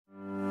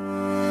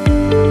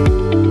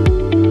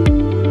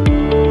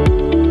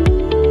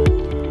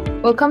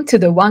Welcome to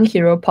the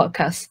WangHiro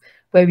podcast,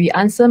 where we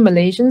answer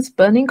Malaysians'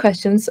 burning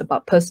questions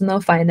about personal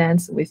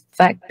finance with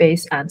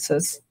fact-based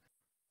answers.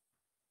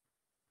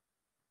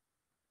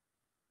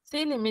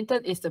 Sea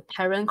Limited is the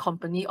parent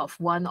company of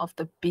one of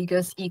the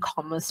biggest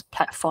e-commerce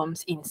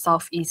platforms in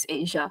Southeast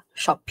Asia,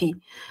 Shopee,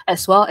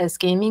 as well as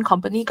gaming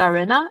company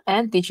Garena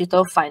and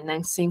digital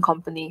financing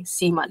company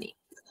SeaMoney.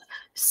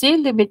 Sea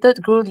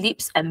Limited grew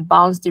leaps and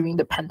bounds during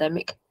the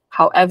pandemic.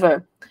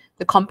 However,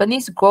 the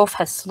company's growth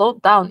has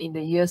slowed down in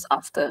the years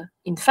after.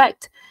 In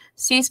fact,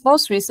 Sea's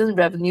most recent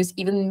revenues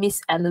even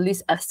missed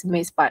analyst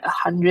estimates by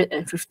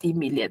 150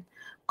 million,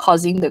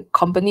 causing the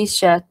company's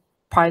share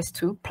price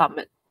to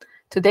plummet.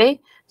 Today,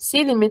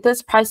 Sea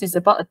Limited's price is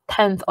about a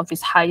tenth of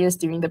its highest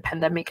during the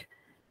pandemic.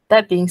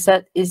 That being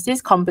said, is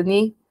this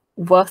company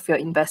worth your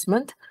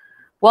investment?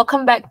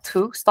 Welcome back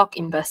to Stock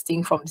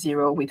Investing from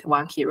Zero with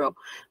WangHiro,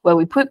 where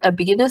we put a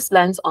beginner's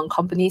lens on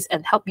companies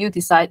and help you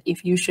decide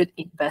if you should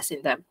invest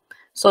in them.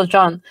 So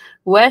John,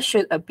 where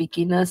should a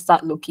beginner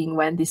start looking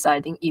when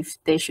deciding if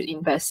they should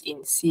invest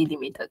in Sea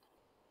Limited?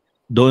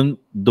 Don't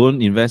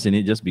invest in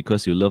it just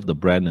because you love the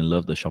brand and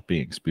love the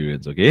shopping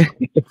experience, okay?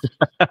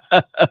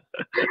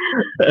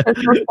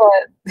 That's so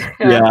sad.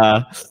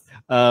 Yeah.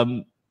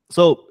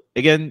 So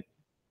again,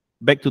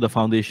 back to the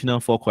foundational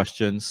 4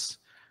 questions.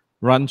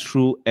 Run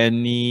through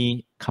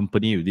any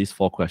company with these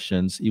 4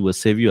 questions. It will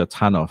save you a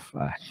ton of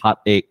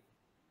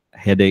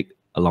headache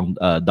along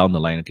down the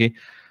line, okay?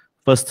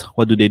 First,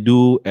 what do they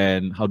do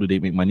and how do they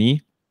make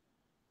money?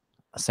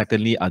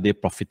 Secondly, are they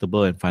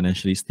profitable and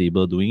financially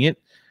stable doing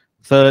it?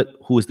 Third,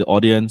 who is the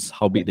audience?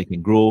 How big they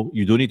can grow?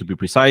 You don't need to be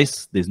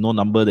precise. There's no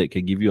number that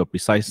can give you a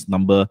precise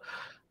number.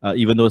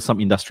 Even though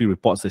some industry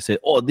reports, they say,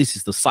 oh, this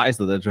is the size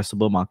of the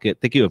addressable market.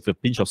 Take it with a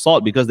pinch of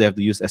salt because they have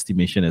to use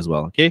estimation as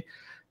well, okay?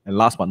 And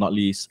last but not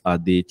least, are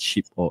they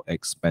cheap or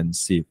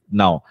expensive?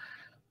 Now,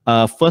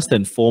 first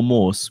and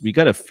foremost, we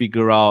got to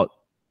figure out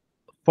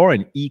for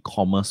an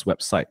e-commerce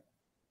website,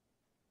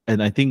 and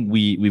I think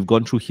we've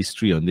gone through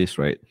history on this,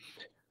 right?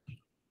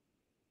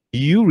 Do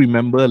you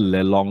remember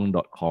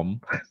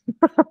lelong.com?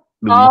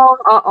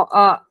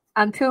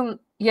 Until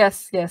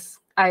yes.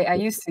 I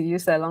used to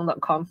use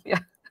lelong.com. Yeah.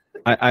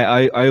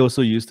 I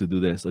also used to do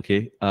this,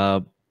 okay?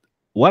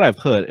 What I've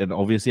heard, and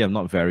obviously I'm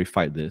not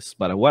verified this,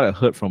 but what I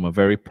heard from a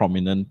very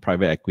prominent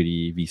private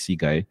equity VC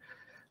guy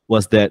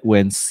was that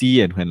when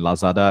Sea and when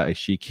Lazada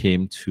actually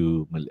came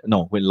to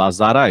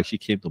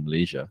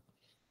Malaysia,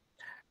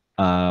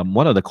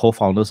 one of the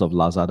co-founders of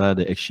Lazada,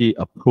 they actually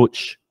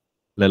approached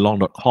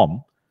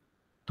lelong.com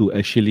to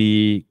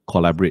actually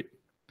collaborate.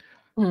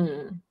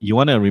 You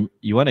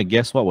wanna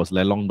guess what was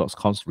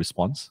lelong.com's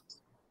response?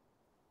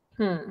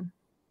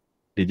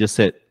 They just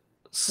said,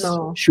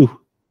 No.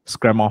 Shoo,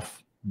 scram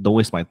off. Don't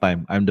waste my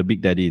time. I'm the big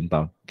daddy in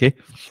town. Okay.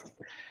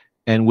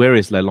 And where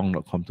is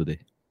lelong.com today?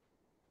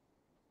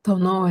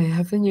 Don't know. I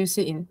haven't used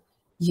it in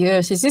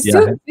years. Is it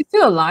still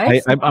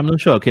alive? I'm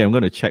not sure. Okay, I'm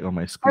gonna check on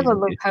my screen.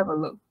 Have a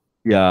look.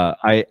 Yeah,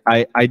 I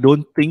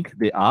don't think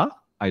they are.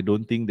 And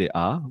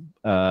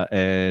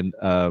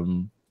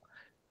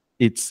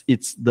it's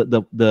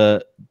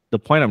the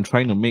point I'm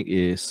trying to make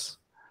is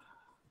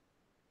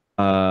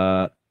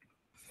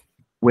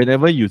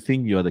whenever you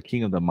think you're the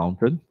king of the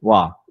mountain,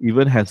 wow,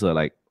 even has a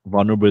like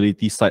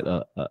vulnerability side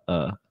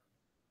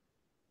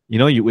you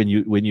know, when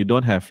you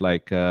don't have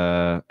like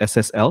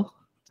SSL.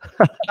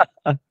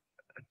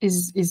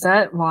 Is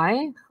that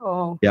why?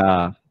 Oh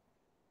yeah,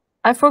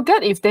 I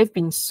forget if they've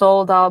been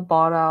sold out,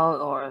 bought out,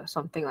 or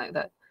something like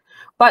that.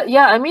 But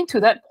yeah, I mean, to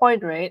that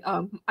point, right?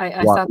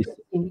 I started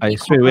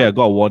straight away I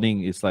got a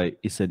warning. It's like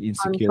it's an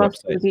insecure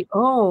website.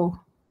 Oh,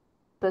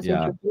 that's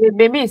interesting.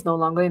 Maybe it's no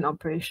longer in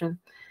operation.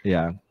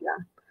 Yeah.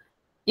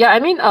 I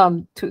mean,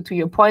 to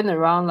your point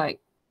around like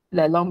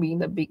Lelong being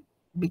the big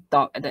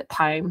dog at that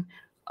time,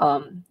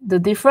 the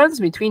difference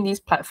between these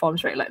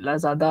platforms, right, like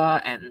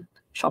Lazada and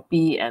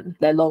Shopee and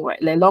Lelong, right?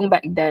 Lelong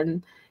back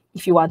then,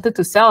 if you wanted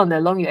to sell on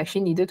Lelong, you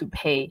actually needed to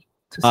pay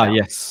to sell.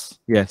 Yes.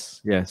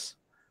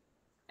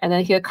 And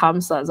then here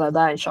comes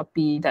Lazada and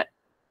Shopee that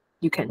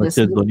you can just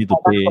don't need to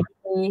pay.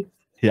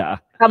 Yeah.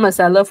 Become a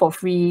seller for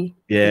free.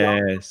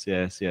 Yes.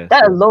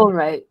 That alone,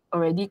 right,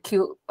 already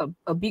killed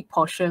a big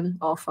portion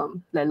of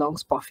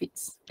Lelong's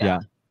profits.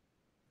 Yeah.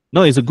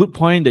 No, it's a good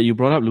point that you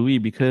brought up, Louis,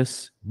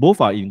 because both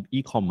are in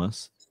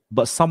e-commerce,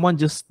 but someone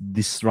just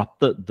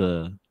disrupted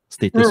the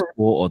status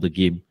quo or the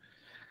game.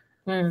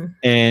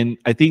 And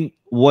I think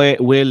where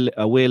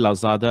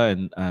Lazada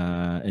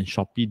and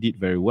Shopee did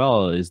very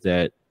well is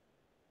that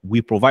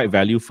we provide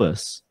value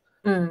first,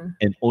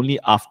 and only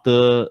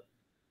after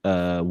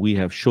we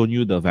have shown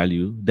you the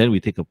value, then we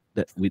take a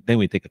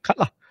cut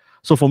lah.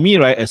 So for me,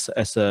 right, as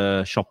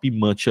a Shopee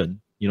merchant,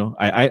 you know,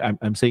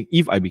 I'm saying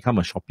if I become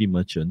a Shopee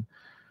merchant,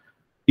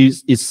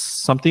 it's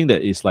something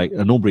that is like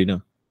a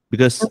no-brainer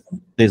because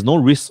there's no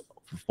risk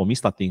for me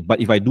starting. But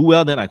if I do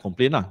well, then I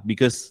complain lah,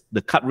 because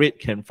the cut rate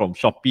can from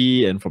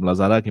Shopee and from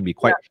Lazada can be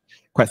quite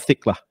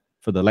thick lah,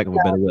 for the lack of a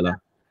better word lah.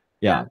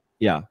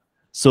 Yeah.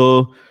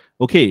 So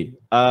okay,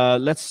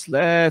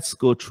 let's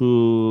go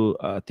through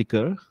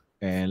ticker.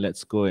 and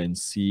let's go and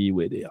see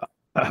where they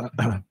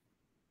are.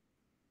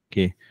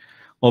 Okay.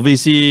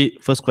 Obviously,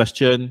 first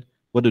question,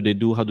 what do they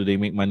do? How do they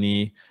make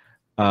money?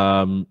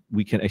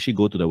 We can actually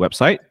go to the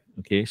website.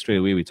 Okay, straight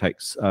away we type.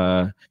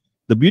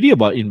 The beauty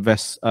about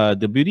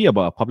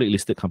a public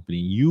listed company,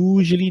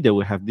 usually they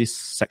will have this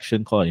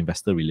section called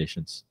investor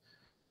relations.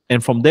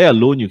 And from there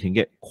alone, you can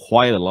get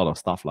quite a lot of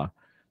stuff.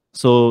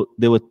 So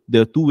there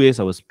are two ways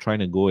I was trying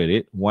to go at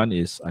it. One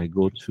is I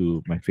go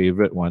to my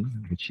favorite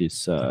one, which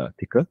is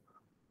Ticker.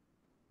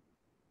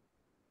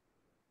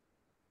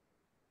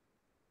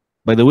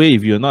 By the way,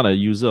 if you're not a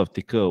user of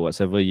Ticker or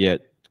whatever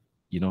yet,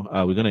 we're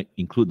going to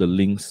include the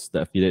links,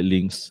 the affiliate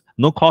links.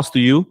 No cost to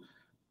you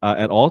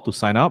at all to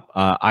sign up.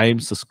 I am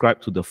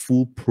subscribed to the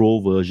full pro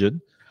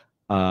version,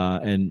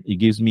 and it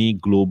gives me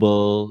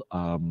global,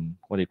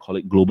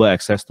 global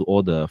access to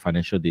all the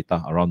financial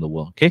data around the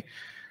world. Okay,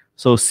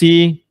 so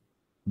see,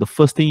 the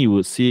first thing you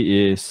would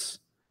see is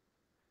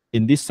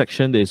in this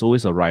section, there's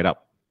always a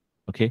write-up.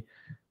 Okay,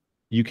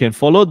 you can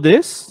follow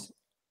this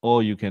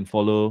or you can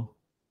follow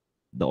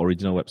the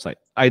original website.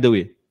 Either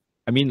way,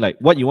 I mean, like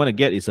what you want to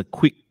get is a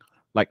quick,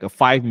 like a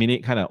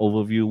 5-minute kind of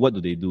overview. What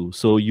do they do?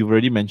 So you've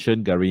already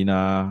mentioned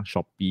Garena,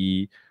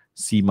 Shopee,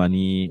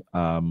 SeaMoney,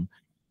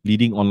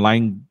 leading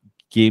online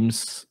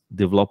games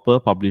developer,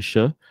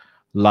 publisher,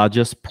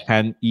 largest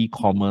pan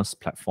e-commerce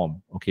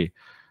platform. Okay.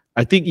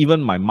 I think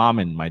even my mom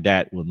and my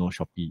dad will know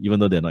Shopee, even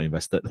though they're not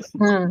invested.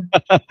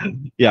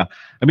 Yeah.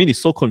 I mean, it's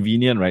so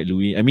convenient, right,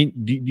 Louis? I mean,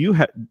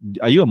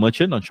 are you a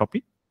merchant on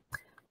Shopee?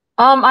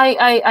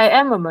 I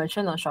am a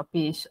merchant on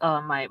Shopee.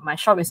 My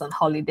shop is on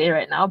holiday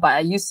right now, but I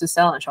used to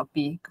sell on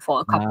Shopee for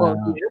a couple of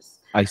years.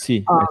 I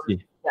see.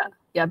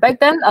 Yeah.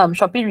 Back then,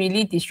 Shopee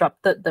really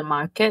disrupted the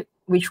market,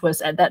 which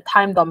was at that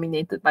time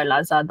dominated by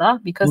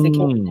Lazada because they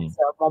came as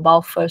a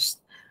mobile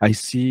first. I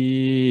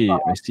see.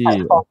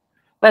 Platform.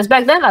 Whereas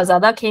back then,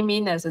 Lazada came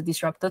in as a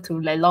disruptor to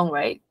Lelong,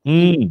 right?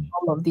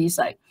 All of these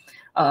like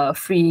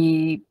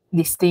free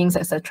listings,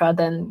 etc.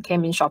 Then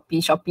came in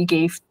Shopee. Shopee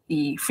gave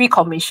the free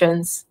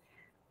commissions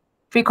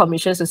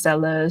to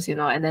sellers,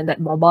 and then that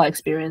mobile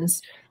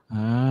experience.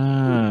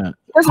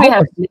 Because we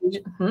have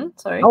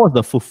sorry. How was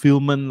the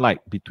fulfillment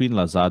like between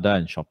Lazada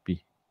and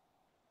Shopee?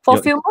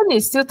 Fulfillment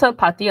is still third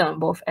party on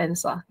both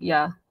ends.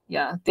 Yeah.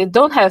 They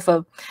don't have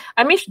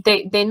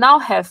they now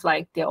have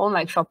like their own,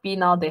 like Shopee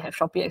now, they have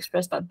Shopee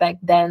Express, but back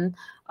then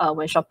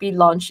when Shopee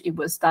launched, it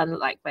was done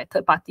like by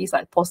third parties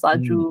like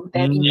Postaju,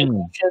 then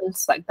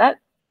integrations like that.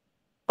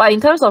 But in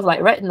terms of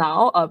like right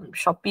now,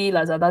 Shopee,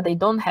 Lazada, they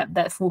don't have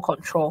that full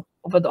control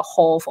over the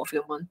whole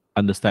fulfillment.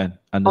 Understand.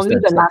 Only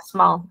the last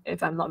mile,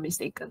 if I'm not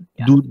mistaken.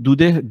 Yeah. Do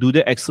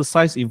they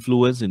exercise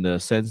influence in the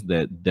sense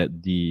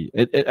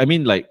that I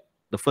mean, like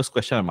the first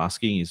question I'm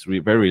asking is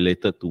very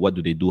related to what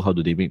do they do, how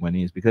do they make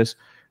money, is because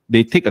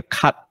they take a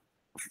cut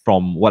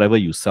from whatever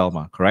you sell,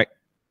 correct?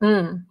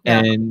 Yeah.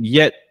 And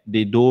yet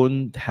they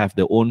don't have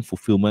their own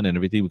fulfillment and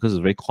everything because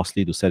it's very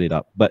costly to set it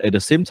up. But at the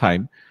same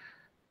time,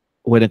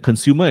 when a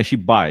consumer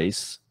actually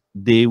buys,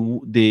 they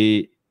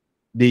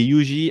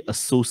usually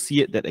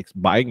associate that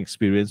buying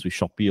experience with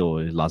Shopee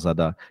or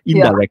Lazada.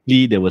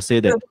 Indirectly, they will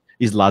say that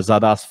it's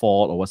Lazada's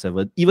fault or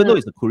whatever, even though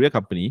it's a courier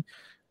company,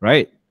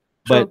 right?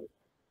 But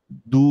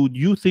do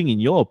you think,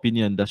 in your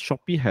opinion, does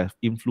Shopee have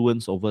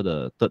influence over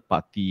the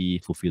third-party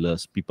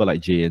fulfillers, people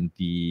like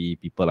JNT,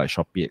 people like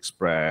Shopee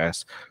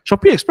Express?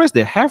 Shopee Express,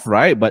 they have,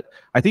 right? But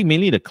I think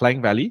mainly the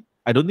Klang Valley.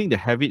 I don't think they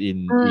have it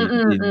in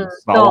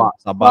Sarawak,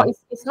 Sabah. No,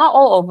 it's not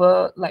all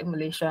over like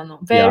Malaysia. No,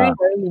 very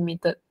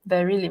limited.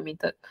 Very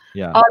limited.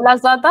 Yeah.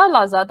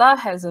 Lazada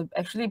has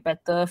actually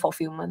better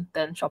fulfillment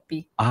than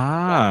Shopee.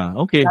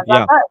 Okay.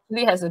 Lazada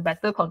actually has a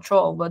better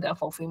control over their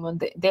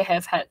fulfillment. They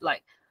have had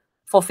like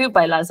fulfilled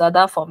by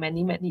Lazada for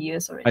many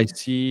years already. I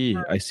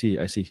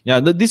see. Yeah,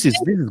 this is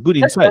good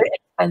insight. Very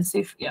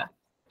expensive. Yeah.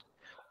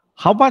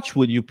 How much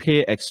would you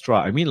pay extra?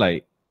 I mean,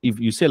 like, if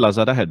you say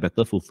Lazada had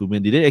better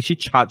fulfillment, did they actually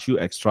charge you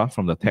extra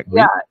from the tech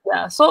rate?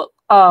 Yeah. So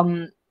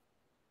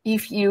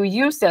if you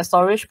use their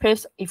storage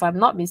space, if I'm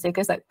not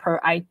mistaken, it's like per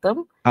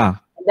item. And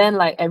then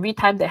like every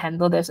time they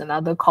handle, there's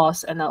another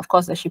cost, and of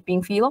course the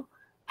shipping fee,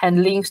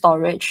 handling,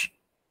 storage,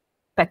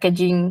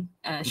 packaging,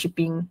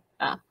 shipping.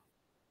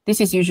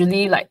 This is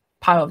usually like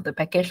part of the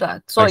package.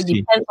 So it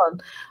depends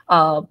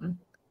on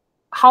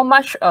how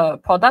much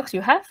products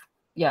you have.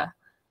 Yeah.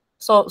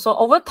 So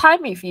over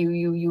time, if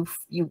you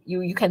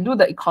can do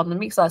the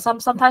economics.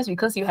 Sometimes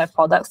because you have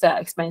products that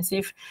are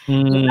expensive,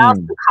 enough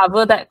to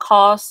cover that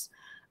cost,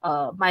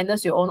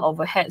 minus your own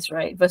overheads,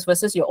 right?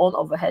 Versus your own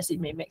overheads, it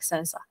may make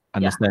sense.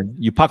 Understand.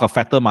 You park a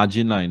fatter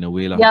margin in a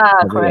way. Yeah,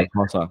 correct.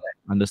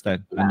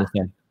 Understand.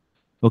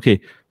 Okay,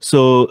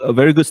 so a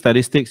very good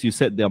statistics. You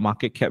said their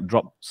market cap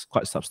dropped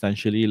quite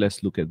substantially.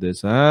 Let's look at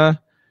this.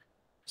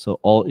 So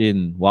all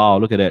in. Wow,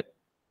 look at that.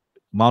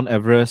 Mount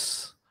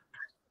Everest.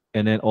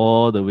 And then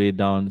all the way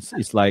down,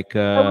 it's like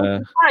I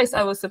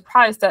was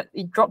surprised that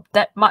it dropped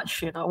that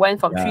much. Went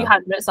from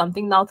 300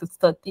 something now to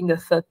in the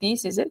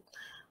 30s. Is it?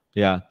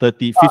 Yeah,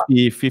 30,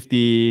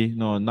 50.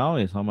 No, now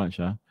it's how much?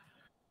 Now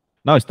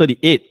it's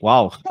 38.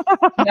 Wow.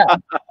 Yeah.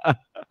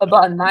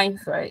 About a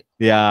ninth, right?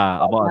 Yeah,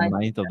 about a Ninth.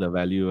 ninth of the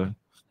value.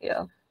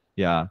 Yeah.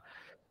 Yeah.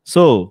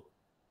 So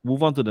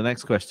move on to the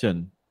next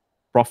question.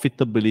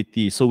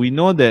 Profitability. So we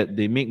know that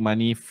they make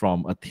money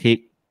from a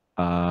take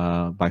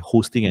by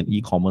hosting an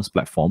e-commerce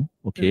platform.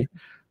 Okay.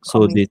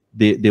 So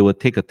they will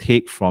take a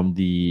take from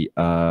the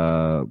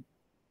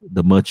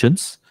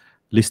merchants.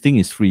 Listing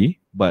is free,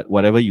 but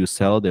whatever you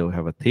sell, they will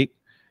have a take.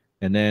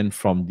 And then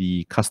from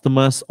the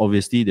customers,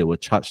 obviously they will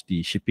charge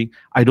the shipping.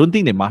 I don't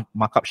think they mark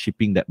up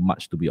shipping that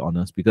much, to be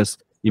honest, because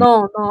if,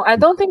 No, I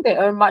don't think they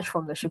earn much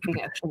from the shipping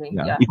actually.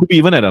 yeah, Yeah. it could be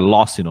even at a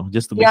loss,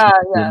 just to make some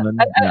Yeah.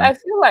 improvement. I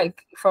feel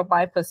like from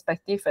my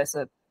perspective as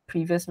a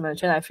previous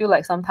merchant, I feel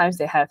like sometimes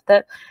they have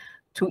that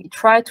to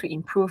try to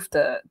improve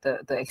the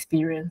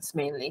experience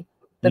mainly.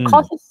 The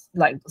cost is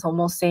like it's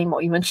almost same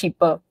or even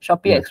cheaper.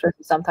 Shopee Express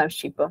is sometimes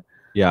cheaper.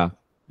 Yeah.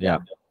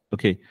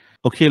 Okay.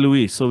 Okay,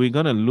 Louis. So we're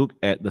gonna look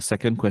at the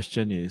second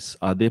question is,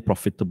 are they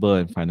profitable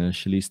and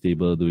financially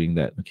stable doing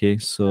that? Okay,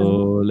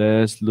 so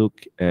let's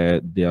look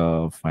at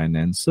their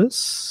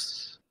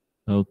finances.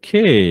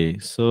 Okay,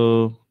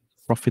 so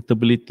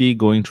profitability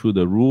going through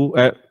the roof,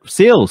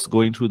 sales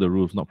going through the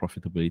roof, not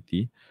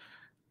profitability.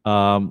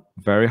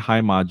 Very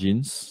high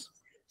margins.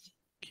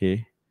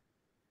 Okay,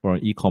 for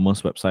an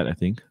e-commerce website, I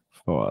think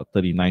for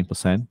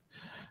 39%.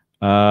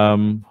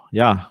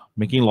 Yeah,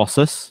 making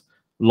losses.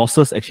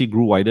 Losses actually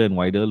grew wider and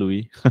wider,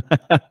 Louis.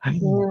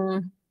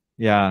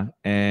 Yeah,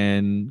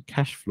 and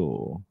cash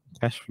flow.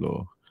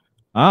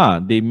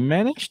 They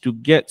managed to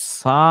get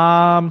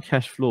some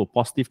cash flow,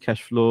 positive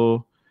cash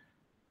flow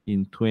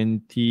in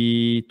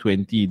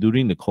 2020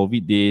 during the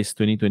COVID days,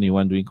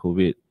 2021 during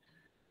COVID.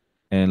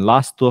 And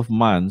last 12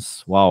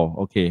 months, wow,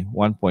 okay,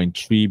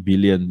 1.3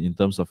 billion in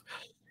terms of.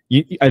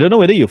 I don't know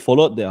whether you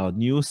followed the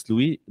news,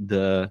 Louis.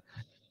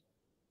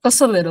 Just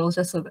a little,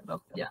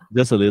 yeah.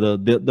 Just a little.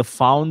 The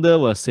founder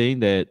was saying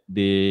that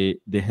they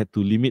had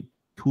to limit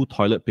 2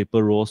 toilet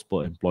paper rolls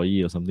per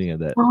employee or something like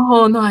that.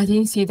 Oh no, I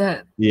didn't see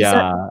that.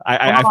 Yeah,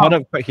 I found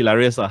it quite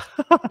hilarious.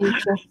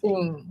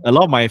 Interesting. A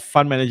lot of my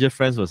fund manager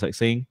friends was like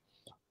saying,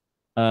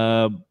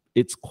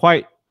 it's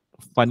quite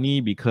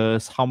funny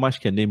because how much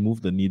can they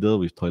move the needle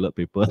with toilet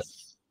paper?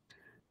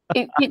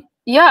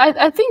 Yeah,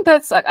 I think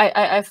that's like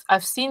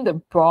I've seen the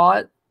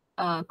broad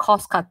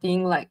cost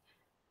cutting, like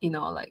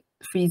like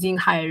freezing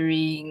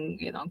hiring,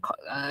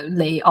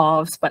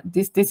 layoffs, but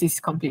this is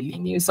completely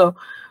new. So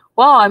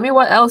wow, I mean,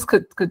 what else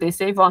could they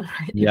save on,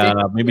 right? Yeah,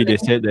 maybe they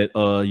said that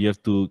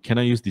you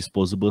cannot use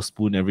disposable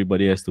spoon,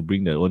 everybody has to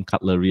bring their own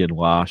cutlery and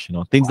wash,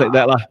 things like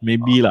that lah.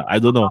 Maybe lah, I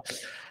don't know.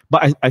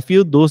 But I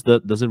feel those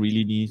that doesn't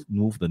really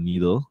move the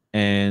needle.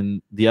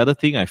 And the other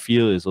thing I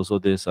feel is also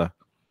this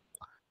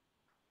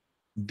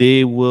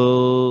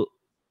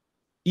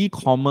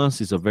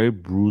e-commerce is a very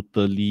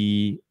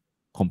brutally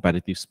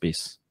competitive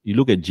space. You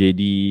look at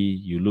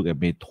JD, you look at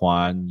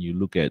Meituan, you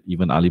look at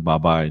even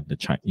Alibaba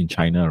in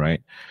China,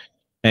 right?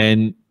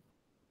 And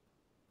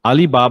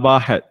Alibaba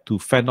had to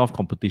fend off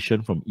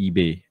competition from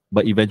eBay,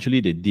 but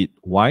eventually they did.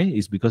 Why?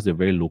 It's because they're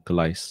very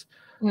localized.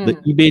 The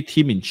eBay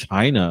team in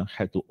China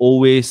had to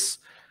always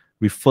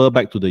refer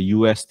back to the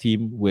US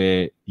team,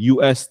 where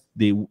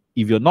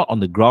if you're not on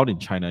the ground in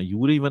China, you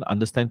wouldn't even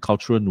understand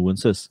cultural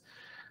nuances.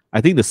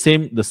 I think the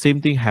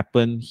same thing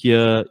happened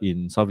here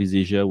in Southeast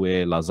Asia,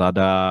 where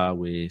Lazada,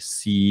 where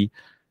Sea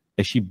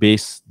actually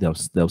based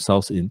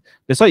themselves in.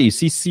 That's why you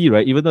see Sea,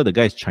 right? Even though the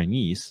guy is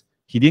Chinese,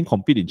 he didn't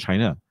compete in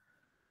China.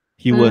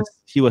 He was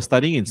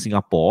studying in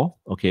Singapore.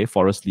 Okay,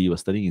 Forrest Lee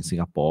was studying in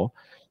Singapore.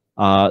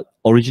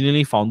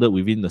 Originally founded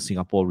within the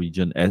Singapore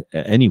region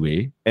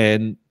anyway,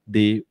 and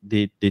they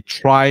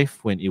thrive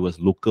when it was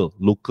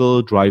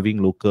local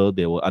driving local.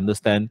 They will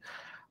understand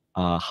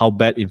how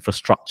bad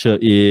infrastructure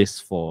is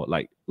for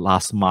like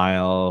last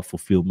mile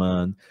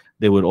fulfillment.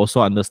 They would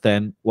also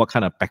understand what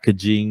kind of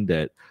packaging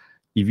that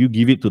if you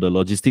give it to the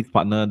logistics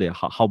partner,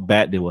 how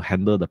bad they will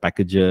handle the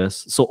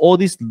packages. So all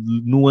these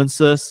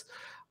nuances,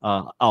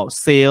 out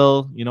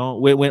sale,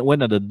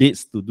 when are the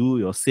dates to do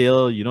your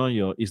sale?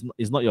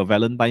 It's not your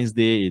Valentine's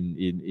Day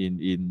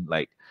in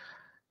like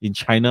in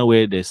China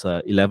where there's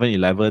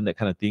 11/11, that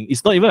kind of thing.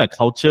 It's not even a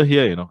culture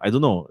here, I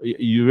don't know.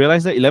 You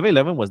realize that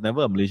 11/11 was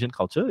never a Malaysian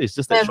culture. It's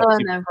just that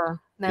never.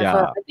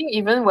 Yeah. I think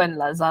even when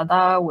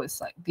Lazada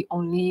was like the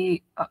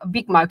only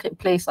big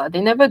marketplace,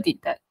 they never did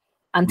that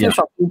until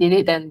Shopee did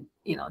it. Then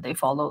they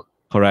followed.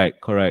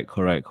 Correct.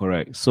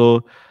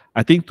 So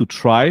I think to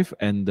thrive,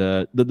 and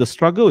the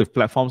struggle with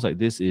platforms like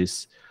this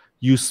is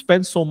you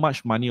spend so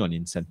much money on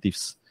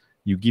incentives.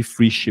 You give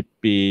free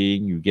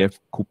shipping, you give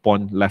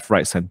coupon left,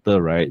 right,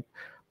 center, right?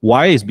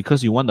 Why? Is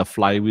because you want the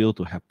flywheel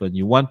to happen.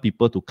 You want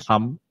people to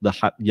come.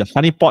 Your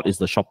honeypot is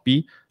the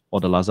Shopee or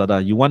the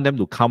Lazada. You want them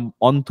to come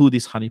onto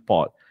this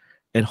honeypot,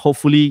 and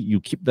hopefully you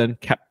keep them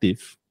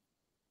captive,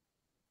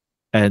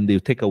 and they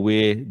take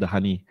away the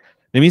honey.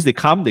 That means they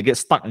come, they get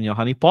stuck in your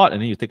honeypot,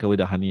 and then you take away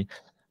the honey.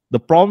 The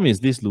problem is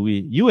this,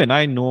 Louis. You and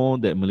I know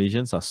that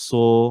Malaysians are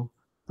so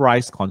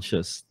price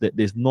conscious that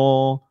there's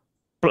no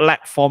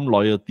platform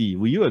loyalty.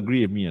 Will you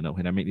agree with me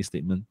when I make this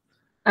statement?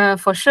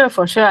 For sure.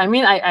 I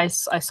mean, I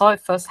saw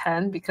it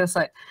firsthand because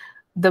like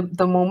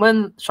the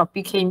moment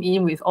Shopee came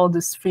in with all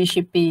this free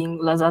shipping,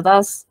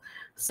 Lazada's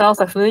sales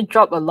definitely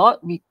dropped a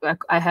lot.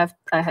 I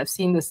have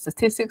seen the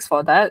statistics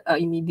for that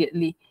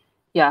immediately.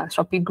 Yeah,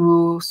 Shopee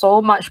grew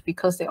so much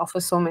because they offer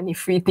so many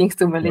free things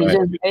to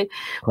Malaysians, right?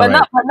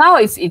 But now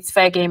it's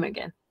fair game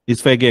again. It's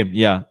fair game,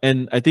 yeah.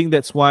 And I think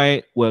that's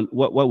why, well,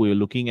 what we're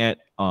looking at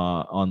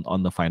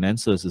on the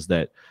finances is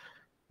that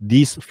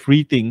these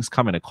free things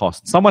come at a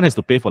cost. Someone has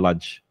to pay for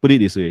lunch, put it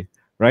this way,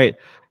 right?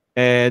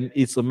 And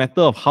it's a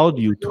matter of how do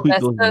you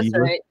tweak those levers.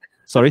 Right?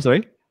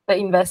 Sorry? The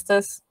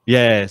investors.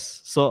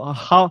 Yes. So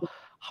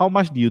how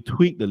much do you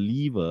tweak the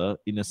lever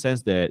in a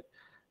sense that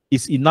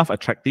it's enough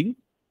attracting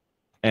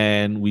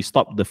and we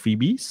stop the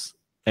freebies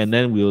and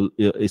then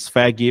it's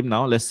fair game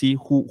now. Let's see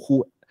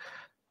who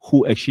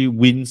actually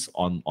wins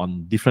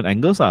on different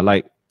angles.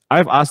 Like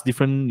I've asked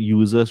different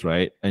users,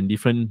 right, and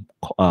different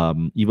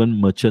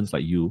even merchants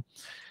like you.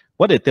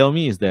 What they tell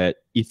me is that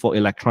if for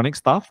electronic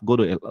stuff, go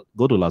to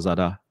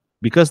Lazada,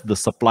 because the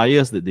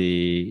suppliers that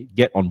they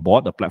get on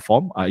board the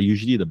platform are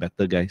usually the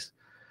better guys.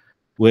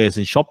 Whereas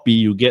in Shopee,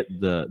 you get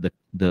the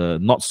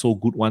not so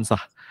good ones,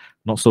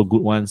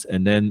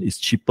 and then it's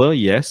cheaper,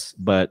 yes,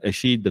 but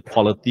actually the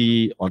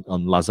quality on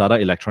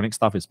Lazada electronic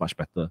stuff is much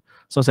better.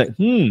 So it's like,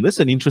 that's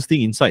an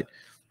interesting insight.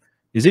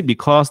 Is it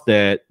because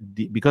the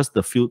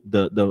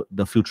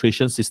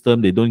filtration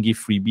system, they don't give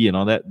freebie and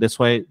all that? That's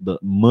why the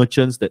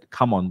merchants that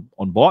come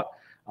on board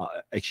are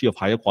actually of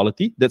higher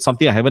quality. That's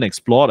something I haven't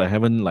explored. I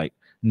haven't like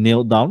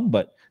nailed down,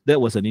 but that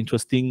was an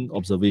interesting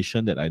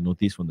observation that I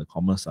noticed from the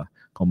commerce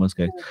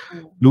guy.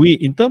 Louis,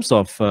 in terms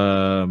of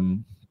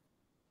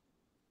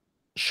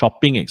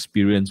shopping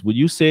experience, would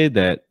you say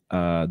that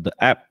the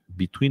app,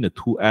 between the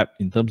two apps,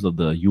 in terms of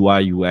the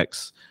UI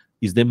UX,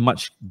 is there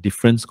much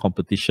difference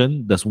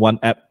competition? Does one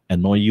app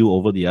annoy you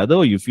over the other,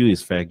 or you feel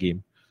it's fair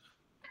game?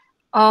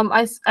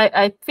 I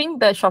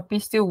think that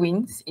Shopee still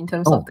wins in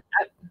terms of the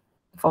app.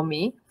 For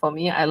me,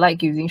 I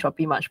like using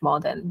Shopee much more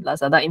than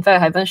Lazada. In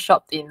fact, I haven't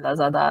shopped in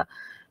Lazada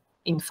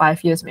in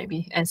 5 years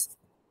maybe, and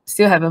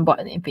still haven't bought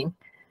anything.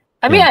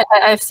 I mean,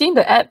 I've seen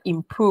the app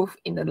improve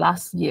in the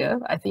last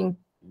year. I think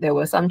there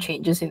were some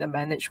changes in the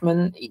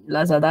management in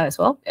Lazada as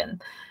well,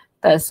 and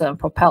that's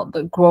propelled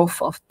the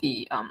growth of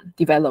the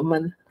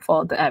development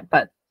for the app.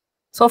 But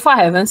so far,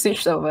 I haven't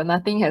switched over.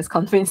 Nothing has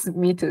convinced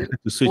me to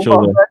switch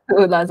over to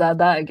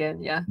Lazada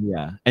again. Yeah.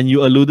 Yeah, and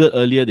you alluded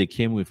earlier they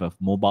came with a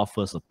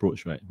mobile-first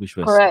approach, right? Which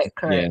was correct.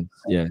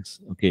 Yes.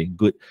 Okay,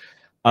 good.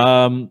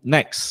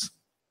 Next,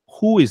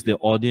 who is the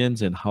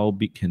audience and how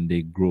big can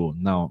they grow?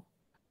 Now,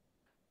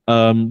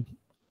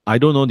 I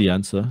don't know the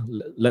answer.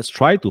 Let's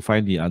try to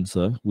find the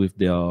answer with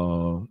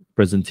their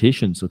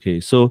presentations. Okay,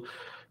 so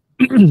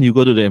you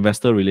go to the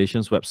investor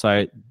relations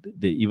website.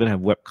 They even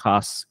have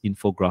webcasts,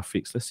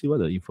 infographics. Let's see what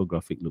the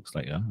infographic looks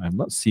like. I've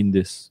not seen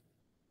this.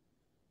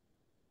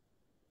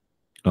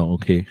 Oh,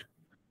 okay.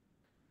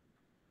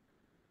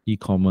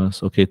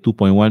 E-commerce. Okay,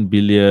 2.1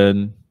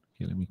 billion.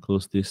 Okay, let me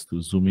close this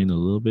to zoom in a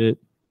little bit.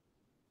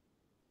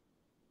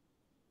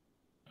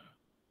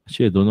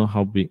 Actually, I don't know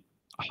how big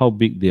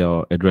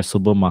their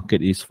addressable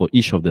market is for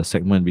each of the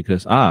segment,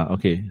 because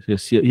okay,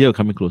 here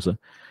coming closer.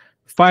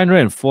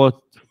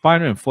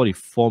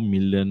 544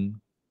 million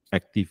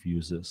active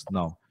users.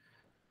 Now,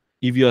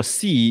 if you are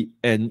C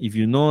and if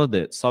you know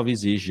that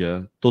Southeast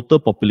Asia, total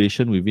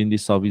population within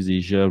this Southeast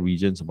Asia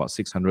region is about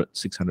 600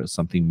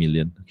 something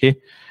million. Okay.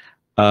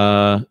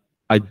 I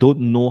don't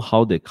know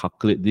how they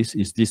calculate this.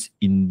 Is this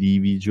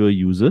individual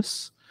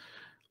users,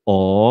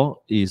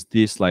 or is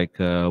this like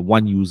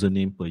one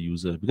username per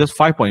user? Because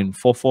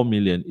 5.44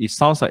 million, it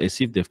sounds like as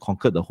if they've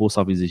conquered the whole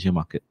Southeast Asian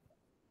market.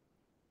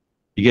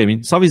 You get what I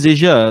mean? Southeast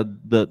Asia,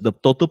 the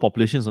total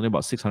population is only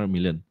about 600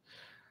 million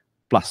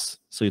plus.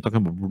 So you're talking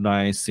about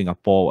Brunei,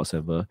 Singapore,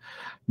 whatever.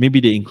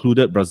 Maybe they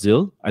included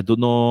Brazil. I don't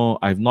know.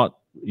 I've not,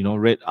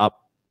 read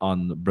up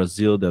on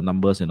Brazil, the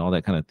numbers and all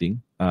that kind of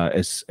thing.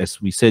 As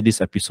we said, this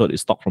episode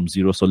is stock from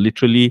zero. So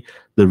literally,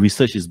 the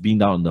research is being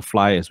done on the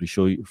fly as we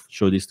show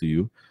this to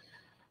you.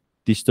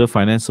 Digital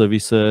finance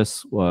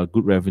services,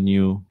 good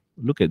revenue.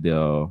 Look at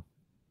their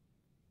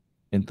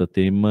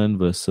entertainment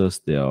versus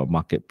their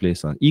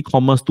marketplace.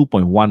 E-commerce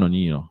 2.1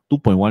 only,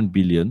 2.1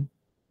 billion.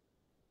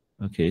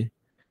 Okay.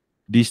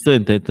 Digital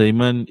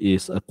entertainment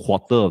is a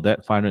quarter of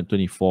that,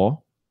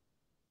 524.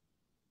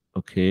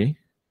 Okay.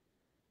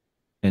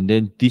 And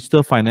then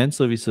digital finance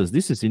services.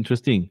 This is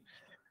interesting.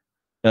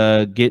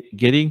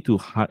 Getting to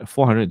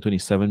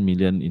 427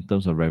 million in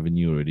terms of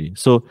revenue already.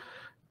 So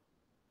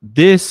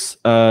this,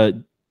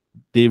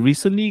 they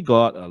recently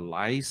got a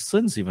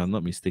license, if I'm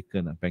not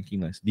mistaken, a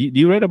banking license. Do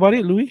you read about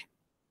it, Louis?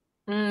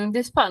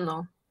 This part,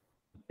 no.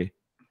 Okay.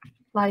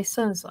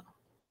 License.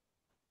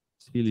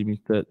 C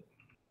Limited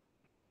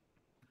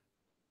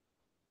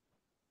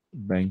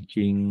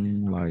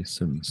banking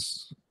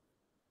license.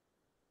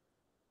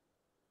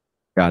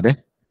 Yeah,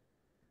 there.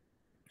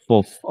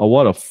 For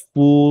award of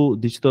full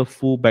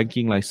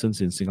banking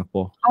license in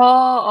Singapore.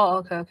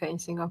 Okay, in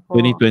Singapore.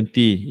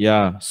 2020,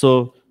 yeah.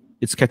 So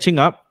it's catching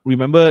up.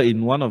 Remember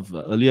in one of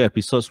the earlier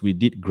episodes, we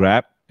did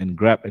Grab and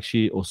Grab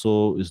actually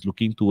also is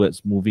looking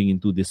towards moving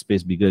into this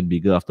space bigger and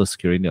bigger after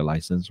securing their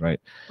license,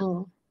 right?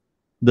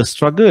 The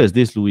struggle is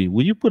this, Louis.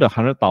 Will you put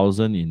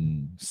 100,000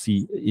 in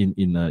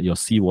your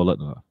C wallet?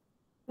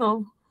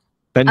 No.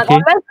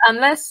 10K?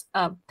 Unless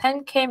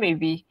 10K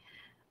maybe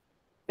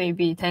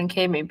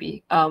 10K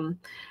maybe.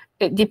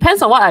 It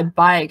depends on what I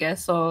buy, I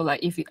guess. So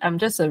like if I'm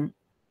just a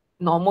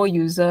normal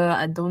user,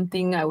 I don't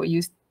think I would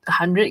use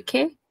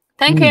 100K.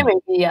 10K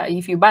maybe, yeah.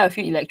 If you buy a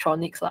few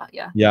electronics,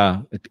 yeah.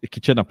 Yeah,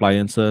 kitchen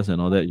appliances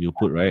and all that you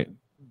put, right?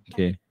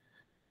 Okay.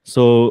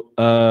 So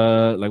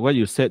like what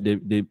you said,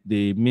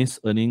 they miss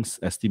earnings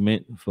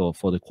estimate for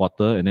the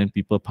quarter, and then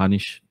people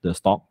punish the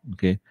stock.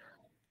 Okay.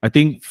 I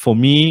think for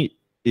me,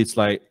 it's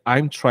like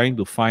I'm trying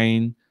to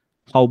find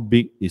how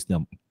big is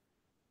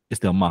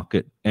the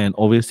market, and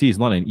obviously it's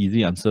not an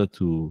easy answer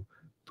to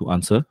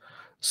answer.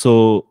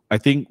 So I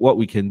think what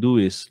we can do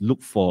is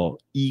look for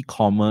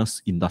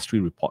e-commerce industry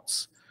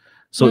reports.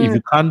 So if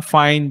you can't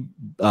find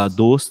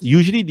those,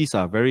 usually these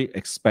are very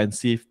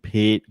expensive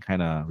paid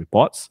kind of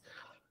reports.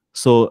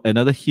 So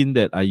another hint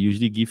that I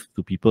usually give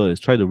to people is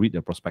try to read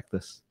the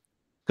prospectus.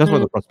 Because for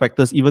the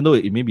prospectus, even though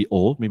it may be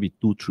old, maybe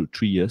 2 to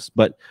 3 years,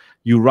 but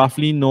you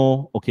roughly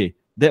know, okay,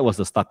 that was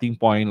the starting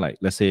point, like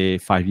let's say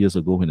 5 years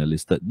ago when I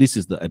listed. This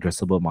is the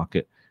addressable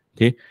market.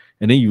 Okay.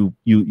 And then you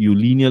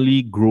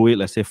linearly grow it,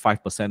 let's say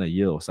 5% a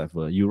year or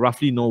whatever. You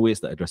roughly know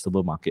where's the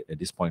addressable market at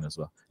this point as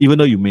well, even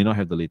though you may not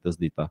have the latest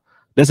data.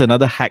 That's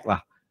another hack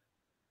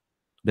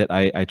that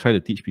I try to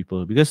teach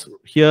people, because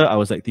here I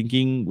was like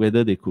thinking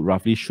whether they could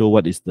roughly show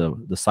what is the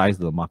size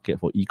of the market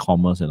for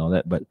e-commerce and all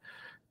that, but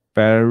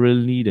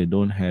apparently they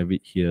don't have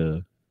it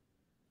here.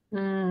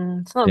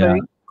 It's not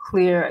very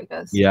clear, I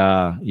guess.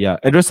 Yeah.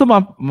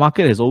 Addressable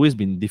market has always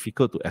been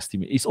difficult to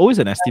estimate. It's always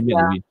an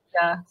estimate.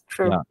 Yeah,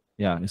 true.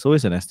 Yeah, it's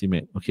always an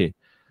estimate. Okay.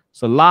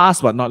 So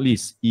last but not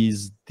least,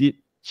 is it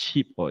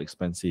cheap or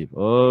expensive?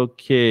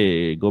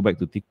 Okay, go back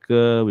to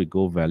ticker, we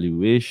go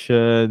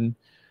valuation.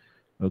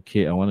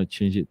 Okay, I want to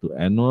change it to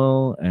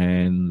annual,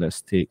 and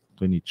let's take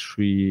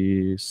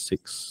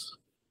 23.6.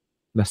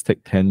 Let's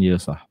take 10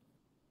 years.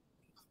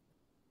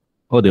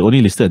 Oh, they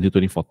only listed until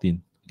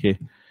 2014. Okay.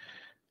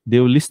 They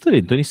were listed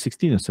in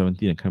 2016 or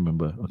 17, I can't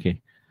remember.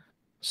 Okay.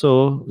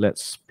 So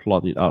let's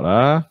plot it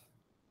out.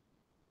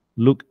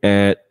 Look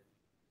at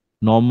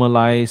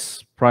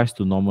normalized price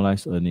to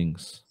normalized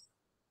earnings.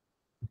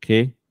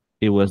 Okay.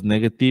 It was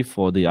negative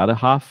for the other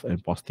half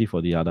and positive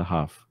for the other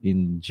half.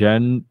 In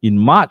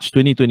March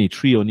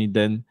 2023, only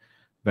then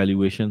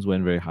valuations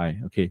went very high.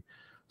 Okay.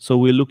 So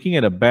we're looking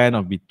at a band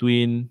of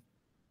between,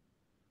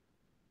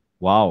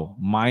 wow,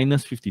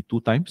 minus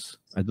 52 times.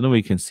 I don't know where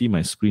you can see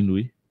my screen,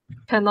 Louis.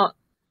 Cannot.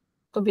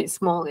 A bit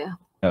small, yeah.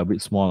 A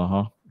bit smaller,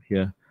 huh?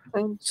 Here.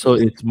 So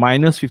it's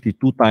minus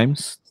 52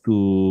 times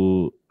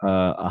to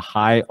a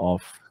high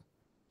of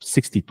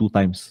 62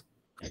 times.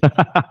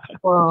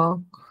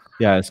 Wow.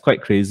 Yeah, it's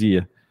quite crazy.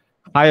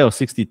 High of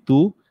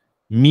 62,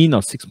 mean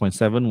of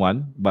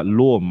 6.71, but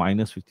low of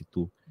minus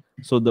 52.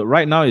 So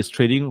right now it's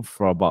trading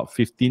for about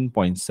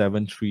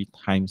 15.73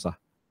 times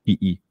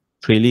PE.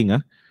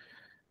 Trailing.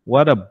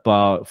 What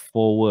about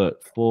forward?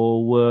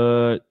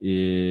 Forward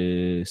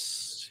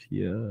is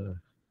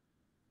here.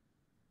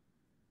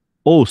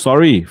 Oh,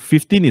 sorry.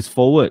 15 is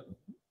forward.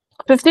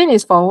 15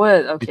 is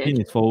forward. Okay.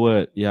 15 is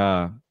forward.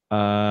 Yeah.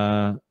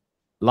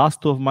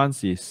 Last 12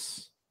 months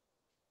is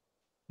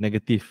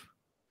negative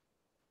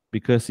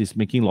because it's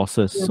making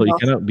losses. So it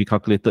cannot be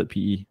calculated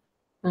PE.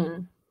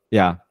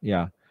 Yeah.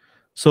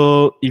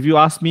 So if you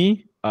ask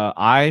me,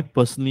 I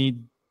personally,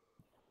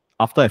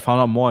 after I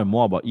found out more and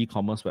more about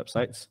e-commerce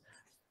websites,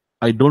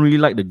 I don't really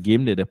like the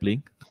game that they're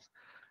playing.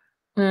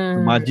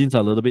 The margins are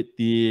a little bit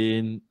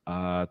thin.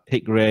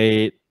 Take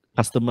rate,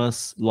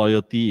 customers'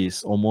 loyalty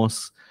is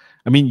almost.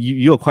 I mean,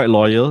 you are quite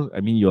loyal.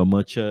 I mean, you're a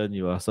merchant,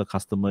 you're also a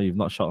customer. You've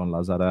not shot on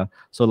Lazada.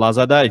 So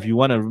Lazada, if you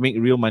want to make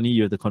real money,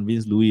 you have to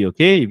convince Louis.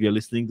 Okay, if you're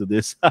listening to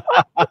this.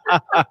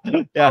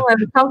 Yeah.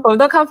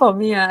 Don't come for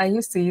me. I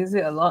used to use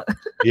it a lot.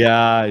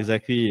 Yeah,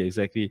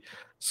 exactly.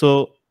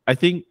 So I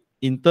think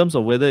in terms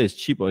of whether it's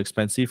cheap or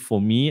expensive, for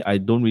me, I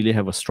don't really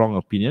have a strong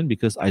opinion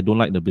because I don't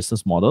like the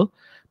business model.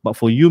 But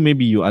for you,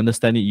 maybe you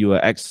understand it.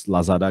 You're ex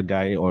Lazada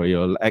guy, or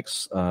you're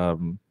ex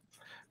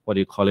what do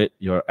you call it?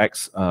 Your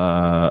ex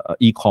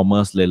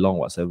e-commerce lelong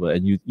whatever,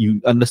 and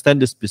you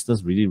understand this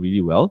business really, really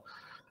well.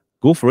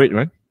 Go for it,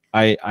 right?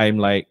 I'm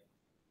like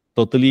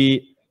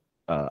totally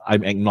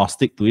I'm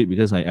agnostic to it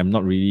because I am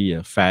not really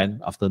a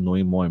fan after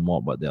knowing more and more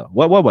about that.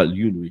 What about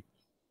you, Louis?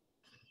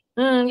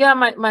 Yeah,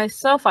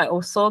 myself,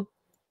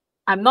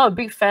 I'm not a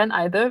big fan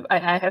either.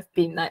 I have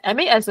been. I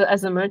mean, as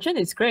a merchant,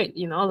 it's great.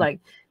 Like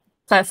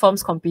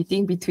platforms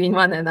competing between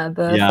one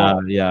another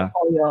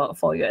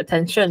for your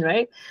attention,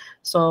 right?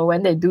 So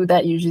when they do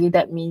that, usually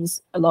that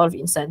means a lot of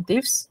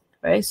incentives,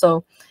 right?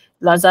 So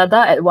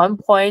Lazada at one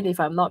point, if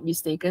I'm not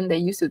mistaken, they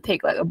used to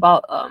take like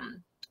about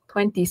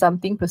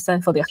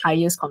 20-something% for the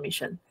highest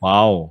commission.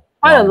 Wow.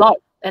 Quite a lot.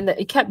 And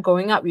it kept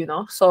going up, you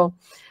know. So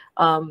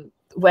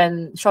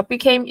when Shopee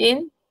came in, imagine like 10 times, 20 times, 30 times, 40 times, 50 times. So when they do that, usually that means a lot of incentives,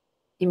 right? So Lazada at one point, if I'm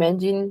not mistaken, they used to take like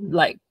about 20-something% for the highest commission. Quite a lot. And it kept going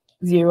up, you know. So when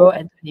 0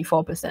 and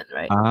 24%,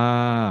 right?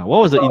 Ah,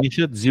 what was the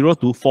initial 0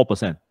 to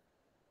 4%?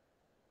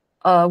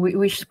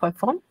 Which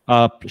platform?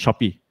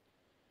 Shopee.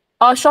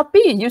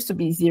 Shopee, it used to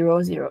be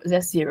 0, 0.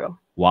 That's 0.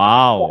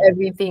 Wow. For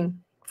everything.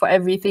 For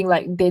everything.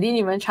 Like they didn't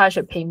even charge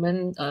a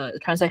payment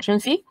transaction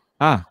fee.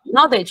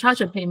 Now they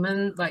charge a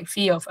payment like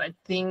fee of I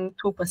think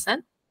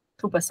 2%.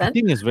 2%. I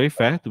think it's very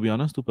fair, to be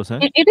honest,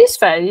 2%. It is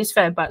fair, it is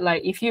fair, but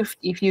like if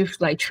you've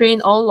like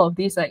trained all of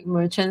these like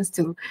merchants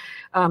to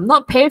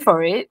not pay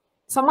for it,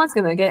 someone's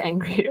gonna get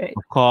angry, right?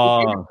 Of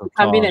course.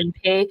 Come in and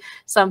pay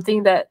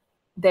something that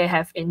they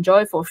have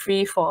enjoyed for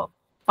free for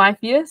 5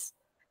 years.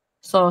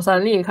 So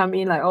suddenly you come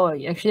in like, oh,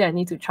 actually I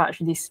need to charge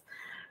this,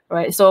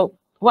 right? So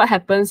what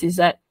happens is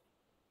that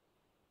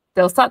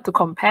they'll start to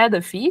compare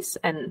the fees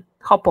and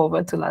hop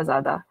over to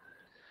Lazada.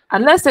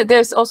 Unless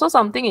there's also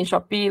something in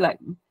Shopee like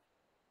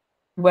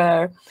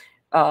where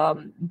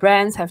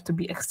brands have to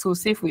be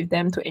exclusive with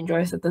them to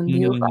enjoy certain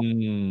deals.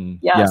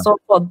 Yeah, so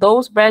for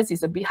those brands,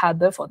 it's a bit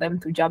harder for them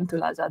to jump to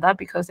Lazada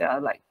because there are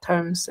like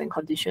terms and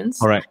conditions.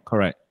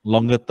 Correct.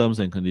 Longer terms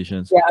and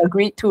conditions. Yeah,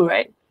 agreed to,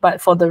 right?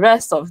 But for the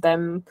rest of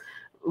them,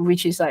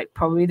 which is like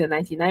probably the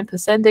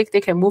 99%,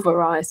 they can move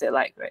around as they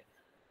like, right?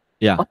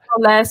 Yeah. Or sell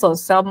less or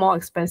sell more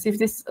expensive.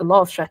 There's a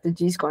lot of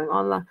strategies going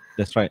on lah.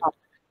 That's right.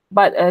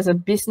 But as a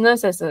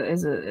business, as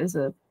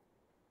a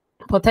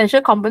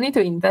potential company to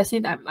invest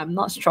in, I'm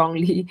not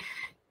strongly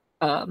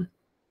I'm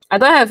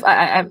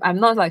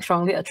not like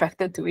strongly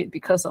attracted to it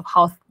because of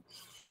how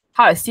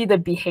I see the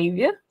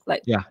behavior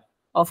like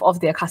of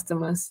their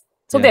customers.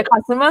 So their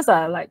customers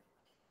are like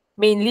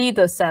mainly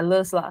the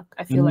sellers lah.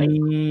 I feel like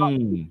not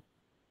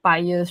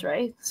buyers,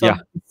 right? So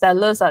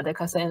sellers are the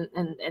customer,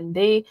 and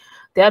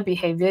their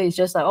behavior is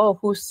just like, oh,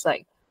 who's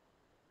like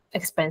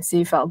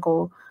expensive, I'll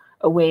go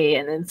away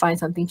and then find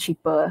something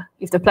cheaper.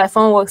 If the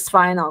platform works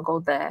fine, I'll go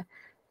there.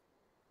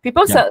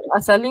 People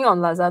are selling on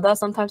Lazada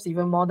sometimes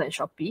even more than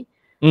Shopee.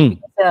 There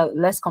are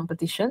less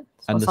competition.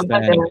 So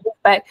sometimes they will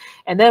move back.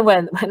 And then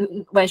when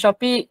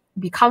Shopee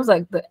becomes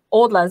like the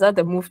old Lazada,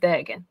 they move there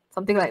again.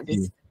 Something like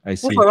this. I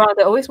see. Move around.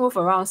 They always move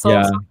around. So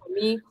for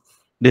me,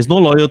 there's no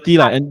loyalty.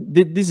 And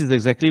this is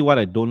exactly what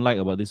I don't like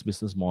about this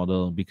business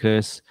model,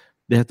 because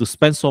they have to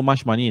spend so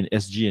much money in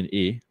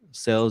SG&A,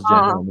 sales,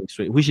 general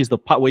administration, which is the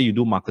part where you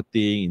do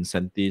marketing,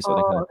 incentives, or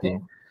that kind of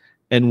thing.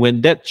 And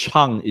when that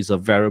chunk is a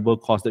variable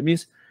cost, that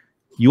means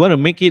you want to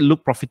make it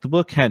look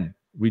profitable, can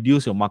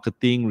reduce your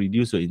marketing,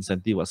 reduce your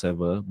incentive,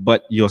 whatever,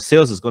 but your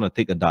sales is going to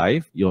take a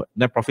dive. Your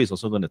net profit is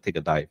also going to take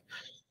a dive.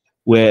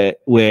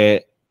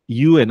 Where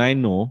you and I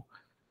know,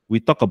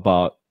 we talk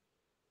about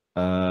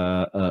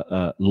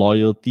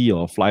loyalty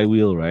or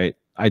flywheel, right?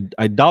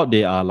 I doubt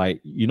they are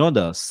like, you know,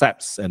 the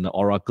SAPs and the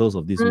oracles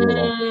of this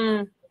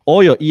world.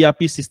 All your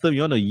ERP system,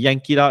 you want to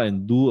yank it out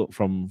and do it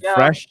from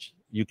fresh,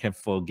 you can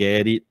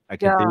forget it. I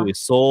can tell you, it's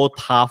so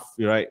tough,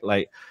 right?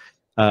 Like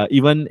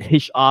even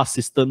HR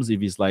systems,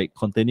 if it's like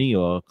containing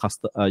your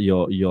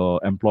your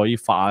employee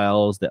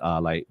files that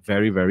are like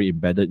very, very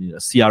embedded in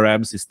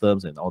CRM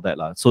systems and all that.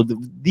 So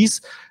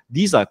these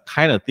are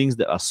kind of things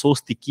that are so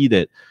sticky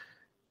that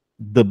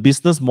the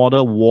business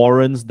model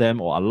warrants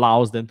them or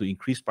allows them to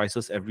increase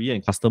prices every year,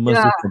 and customers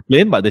just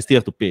complain, but they still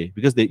have to pay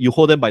because you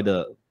hold them by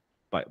the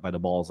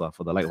balls,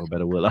 for the lack of a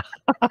better word.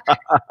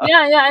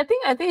 I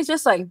think it's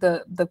just like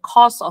the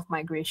cost of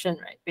migration,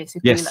 right?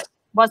 Basically, like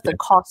what's the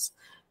cost?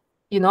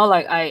 You know,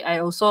 like I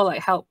also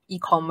like help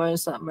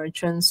e-commerce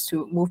merchants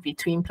to move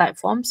between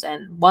platforms,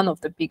 and one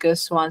of the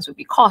biggest ones would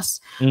be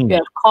costs. You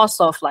have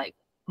costs of like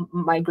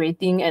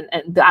migrating and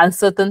the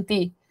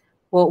uncertainty.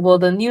 Will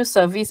the new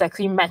service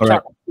actually match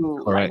up to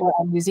like what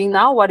I'm using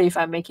now? What if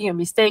I'm making a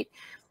mistake?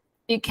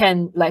 It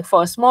can, like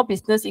for a small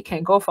business, it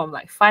can go from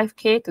like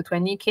 5K to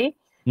 20K.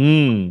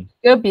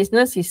 Your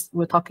business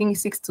we're talking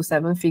 6 to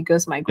 7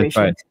 figures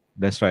migration.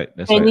 That's right.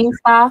 Training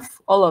staff,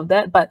 all of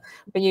that. But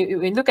when you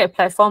look at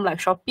platform like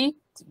Shopee,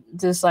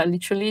 there's like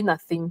literally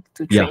nothing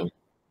to train.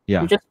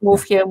 You just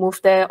move here, move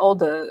there. All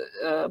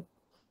the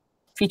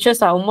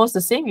features are almost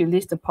the same. You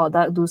list the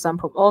product, do some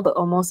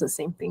almost the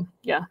same thing.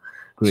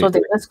 So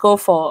they just go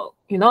for,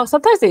 you know,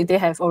 sometimes they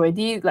have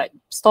already like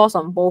stores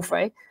on both,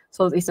 right?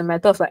 So it's a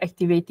matter of like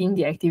activating,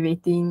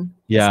 deactivating.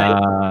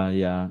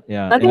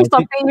 Nothing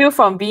stopping you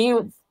from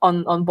being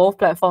on both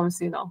platforms,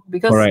 you know,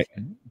 because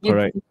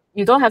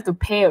you don't have to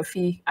pay a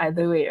fee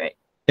either way, right?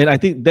 And I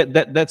think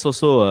that's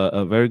also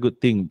a very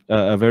good thing,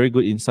 a very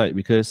good insight,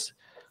 because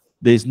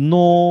there's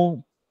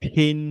no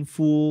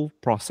painful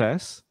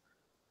process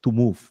to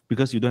move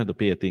because you don't have to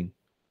pay a thing.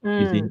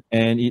 You think?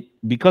 And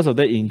because of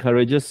that, it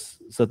encourages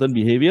certain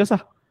behaviors. It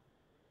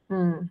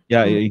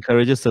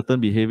encourages certain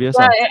behaviors.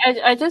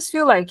 I just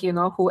feel like, you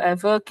know,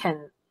 whoever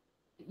can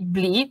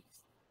bleed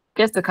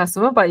gets the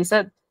customer, but is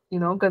that, you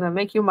know, gonna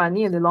make you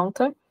money in the long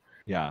term?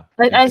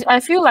 I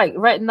feel like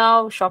right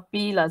now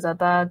Shopee,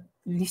 Lazada,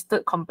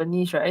 listed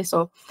companies, right?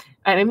 So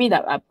I mean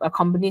that are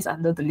companies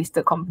under the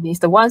listed companies,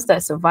 the ones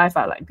that survive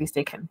are like this,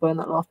 they can burn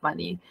a lot of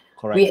money.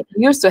 We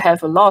used to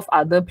have a lot of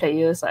other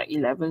players like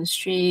 11th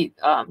Street,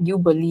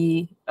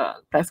 Uberly,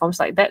 platforms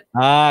like that.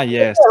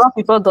 Yes. A lot of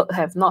people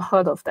have not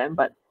heard of them,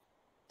 but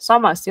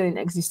Some are still in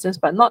existence,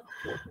 but not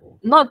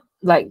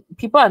like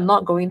people are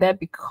not going there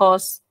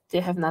because they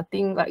have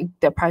nothing, like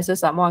their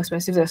prices are more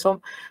expensive. There's so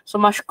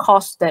much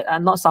costs that are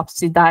not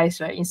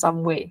subsidized, right, in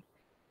some way.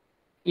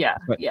 Yeah,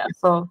 But yeah.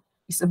 So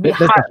it's a bit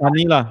that's hard. the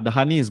honey lah. The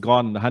honey is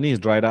gone. The honey is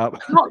dried up.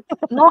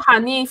 No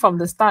honey from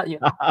the start, you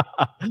know.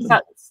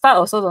 Start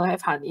also don't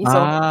have honey, so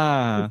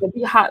it's a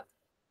bit hard.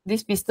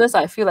 This business,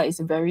 I feel like it's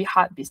a very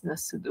hard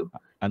business to do.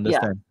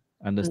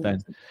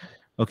 Understand.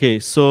 Okay,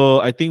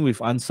 so I think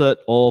we've answered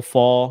all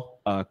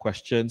 4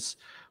 questions.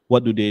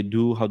 What do they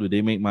do? How do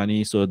they make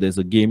money? So there's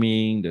a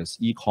gaming, there's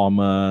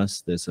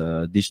e-commerce, there's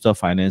a digital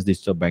finance,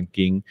 digital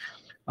banking.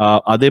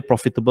 Are they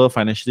profitable,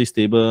 financially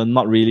stable?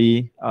 Not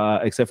really,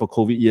 except for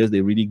COVID years,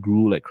 they really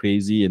grew like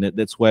crazy, and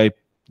that's why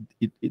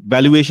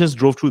valuations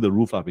drove through the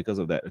roof because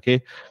of that.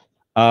 Okay,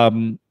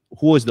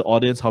 who is the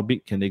audience? How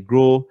big can they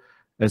grow?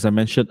 As I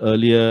mentioned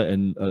earlier,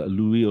 and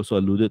Louis also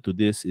alluded to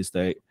this, is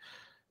that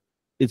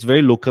it's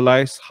very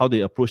localized how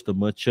they approach the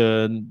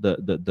merchant,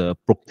 the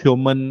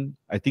procurement.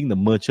 I think the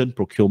merchant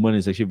procurement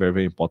is actually very,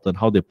 very important.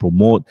 How they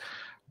promote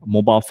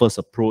mobile first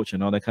approach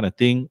and all that kind of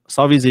thing.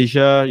 Southeast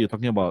Asia, you're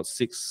talking about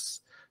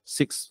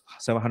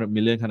 700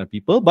 million kind of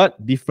people,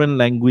 but different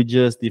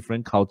languages,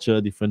 different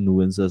culture, different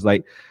nuances.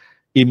 Like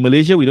in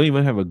Malaysia, we don't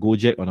even have a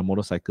Gojek on a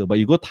motorcycle, but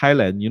you go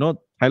Thailand, you know,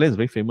 Thailand is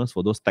very famous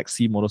for those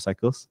taxi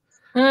motorcycles.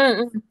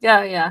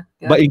 Yeah.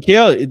 But in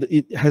KL,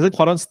 it hasn't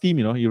caught on steam,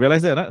 you know. You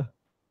realize that, right?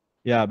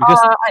 Yeah, because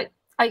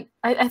I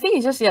think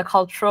it's just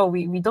cultural.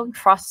 We don't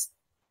trust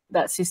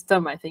that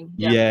system, I think.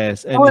 Yeah.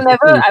 Yes, and I will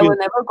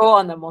never go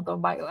on a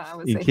motorbike, I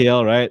would in say.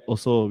 KL, right?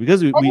 Also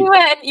because anyway,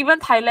 and even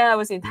Thailand, I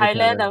was in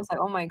Thailand. I was like,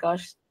 oh my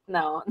gosh,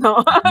 no.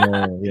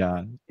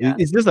 Yeah.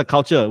 It's just a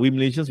culture. We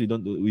Malaysians,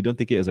 we don't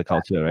take it as a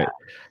culture, right?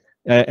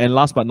 And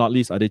last but not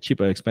least, are they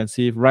cheap or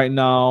expensive? Right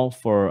now,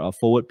 for a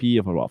forward P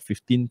of about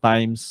 15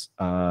 times,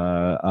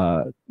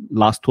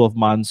 last 12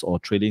 months or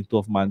trading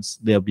 12 months,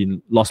 they have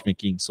been loss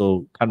making.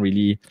 So can't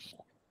really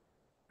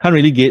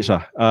gauge.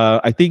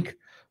 I think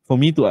for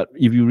me to,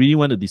 if you really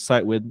want to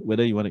decide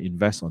whether you want to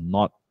invest or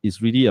not,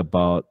 it's really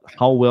about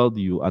how well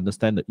do you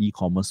understand the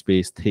e-commerce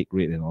space, take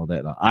rate, and all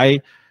that.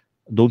 I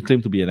don't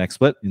claim to be an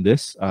expert in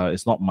this.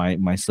 It's not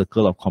my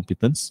circle of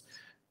competence.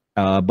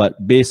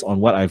 But based on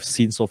what I've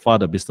seen so far,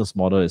 the business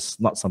model is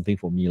not something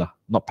for me,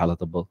 not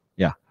palatable.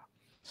 Yeah.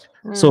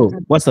 So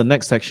what's the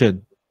next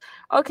section?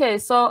 Okay,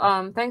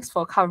 so thanks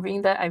for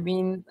covering that. I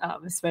mean,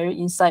 it's very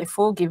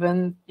insightful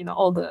given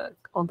all the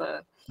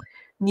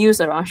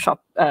news around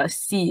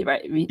Sea,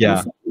 right?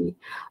 Recently.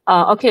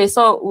 Okay,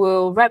 so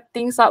we'll wrap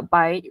things up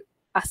by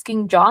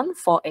asking John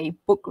for a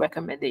book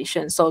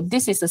recommendation. So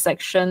this is a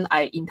section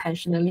I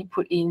intentionally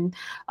put in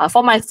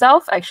for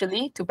myself,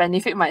 actually, to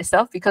benefit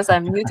myself because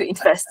I'm new to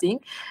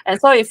investing.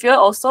 And so if you're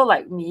also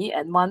like me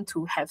and want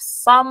to have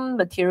some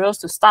materials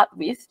to start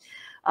with,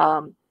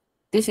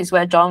 this is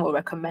where John will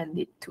recommend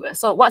it to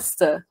us. So what's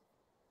the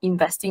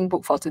investing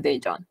book for today,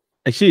 John?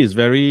 Actually, it's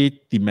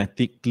very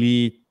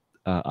thematically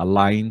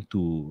aligned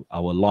to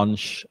our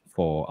launch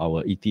for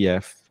our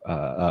ETF,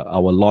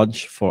 our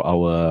launch for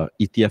our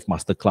ETF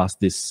masterclass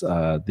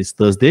this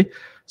Thursday.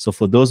 So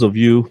for those of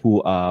you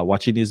who are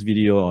watching this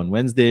video on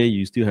Wednesday,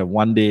 you still have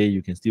 1 day.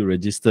 You can still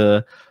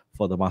register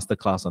for the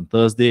masterclass on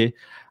Thursday.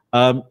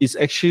 It's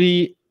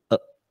actually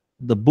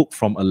the book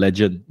from a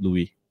legend,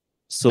 Louis.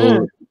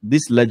 So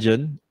this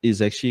legend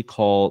is actually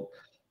called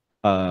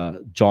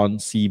John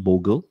C.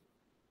 Bogle.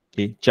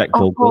 Okay, Jack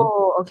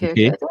Bogle. Okay. I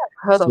think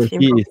I've heard of him.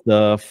 He is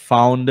the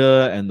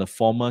founder and the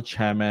former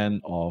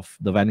chairman of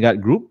the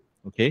Vanguard Group.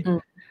 Okay,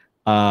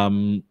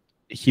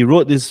 he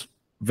wrote this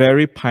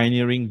very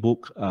pioneering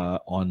book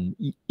on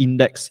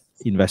index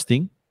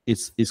investing.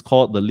 It's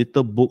called The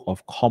Little Book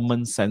of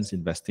Common Sense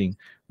Investing.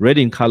 Red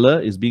in color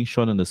is being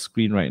shown on the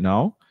screen right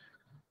now.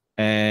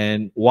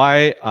 And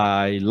what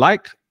I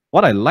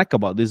like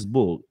about this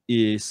book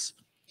is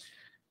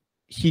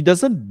he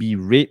doesn't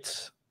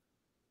berate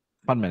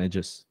fund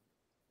managers.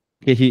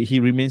 Okay, he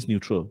remains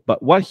neutral.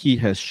 But what he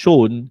has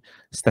shown,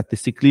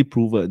 statistically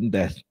proven,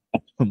 that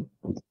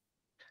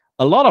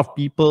a lot of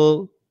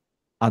people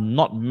are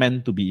not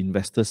meant to be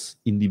investors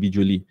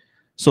individually.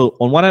 So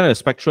on one end of the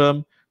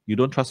spectrum, you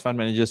don't trust fund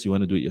managers, you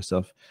want to do it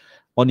yourself.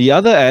 On the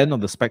other end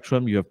of the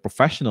spectrum, you have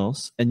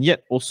professionals and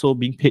yet also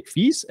being paid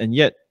fees and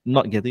yet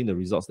not getting the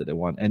results that they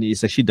want. And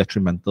it's actually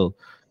detrimental.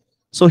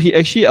 So he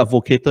actually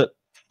advocated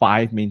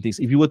 5 main things.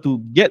 If you were to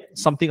get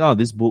something out of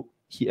this book,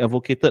 he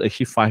advocated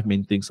actually 5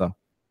 main things.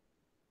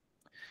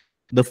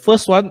 The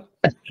first one,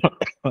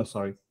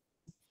 sorry.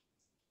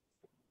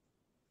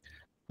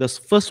 The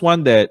first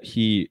one that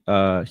he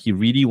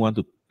really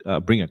wanted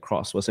to bring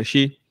across was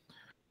actually,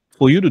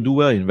 for you to do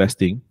well in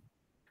investing,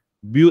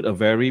 build a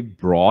very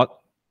broad,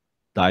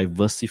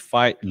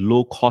 diversified,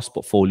 low-cost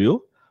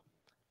portfolio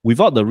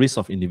without the risk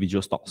of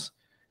individual stocks.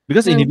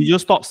 Because individual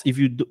stocks,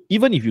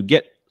 even if you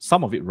get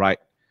some of it right,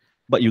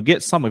 but you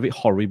get some of it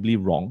horribly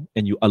wrong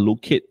and you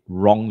allocate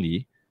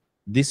wrongly,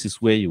 this is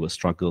where you will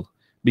struggle.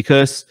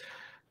 Because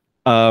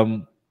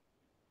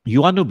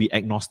you want to be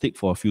agnostic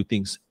for a few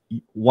things.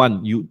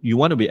 one, you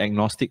want to be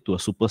agnostic to a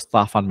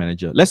superstar fund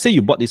manager. Let's say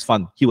you bought this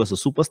fund. He was a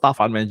superstar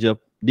fund manager,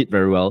 did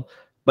very well,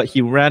 but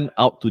he ran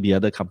out to the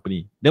other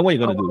company. Then what are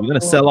you going to do? You're going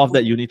to sell off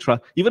that unit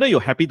trust. Even though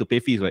you're happy to pay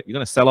fees, right? You're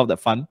going to sell off that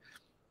fund,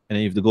 and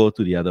then you have to go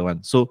to the other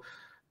one. So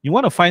you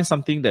want to find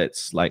something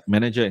that's like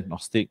manager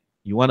agnostic.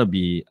 You want to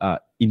be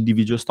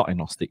individual stock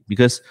agnostic,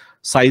 because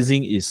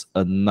sizing is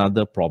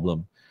another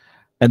problem.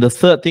 And the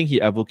third thing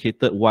he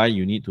advocated why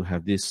you need to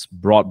have this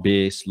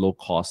broad-based,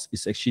 low-cost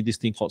is actually this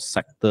thing called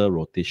sector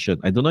rotation.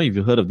 I don't know if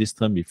you heard of this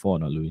term before or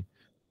not, Louis.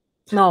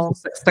 No.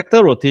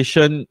 Sector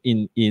rotation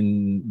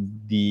in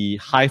the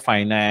high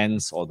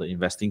finance or the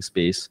investing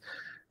space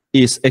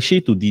is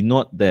actually to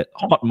denote that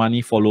hot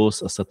money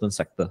follows a certain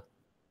sector.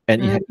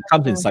 And it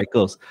comes in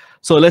cycles.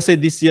 So let's say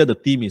this year the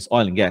theme is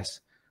oil and gas.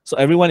 So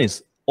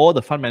all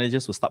the fund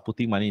managers will start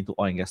putting money into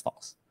oil and gas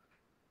stocks.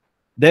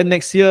 Then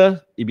next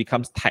year, it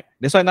becomes tech.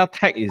 That's why now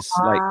tech is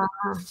like,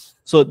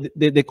 so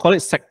they call it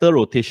sector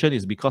rotation,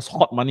 is because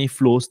hot money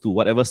flows to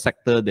whatever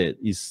sector that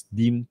is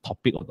deemed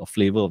topic or the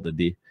flavor of the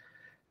day.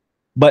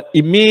 But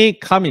it may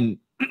come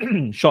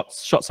in short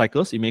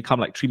cycles. It may come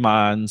like 3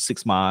 months,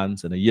 6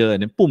 months, and a year,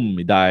 and then boom,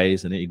 it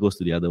dies, and then it goes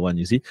to the other one,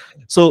 you see.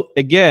 So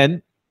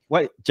again,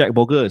 what Jack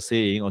Bogle is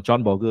saying, or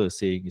John Bogle is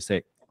saying, is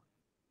like,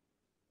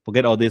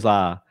 forget all this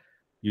lah.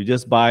 You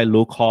just buy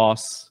low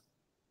cost,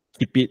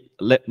 keep it,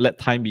 let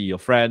time be your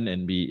friend,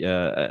 and be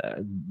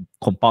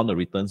compound the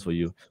returns for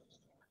you.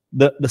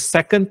 The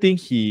second thing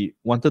he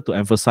wanted to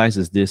emphasize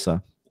is this.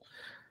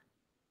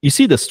 You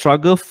see, the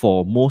struggle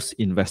for most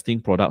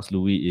investing products,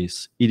 Louis,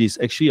 is it is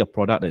actually a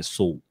product that's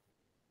sold.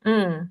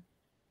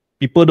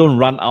 People don't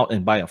run out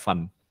and buy a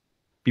fund.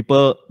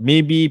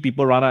 Maybe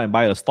people run out and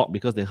buy a stock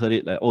because they heard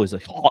it like, oh, it's a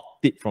hot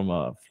tip from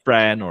a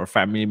friend or a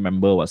family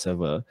member,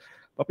 whatever.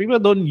 But people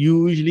don't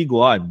usually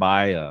go out and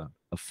buy a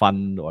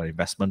fund or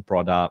investment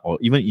product or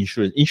even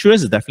insurance.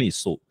 Insurance is definitely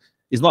sold.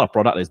 It's not a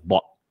product that's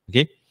bought.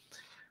 Okay.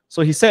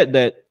 So he said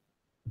that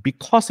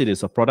because it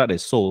is a product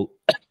that's sold,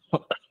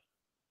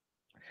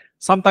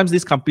 sometimes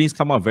these companies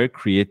come out with very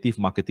creative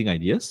marketing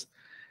ideas.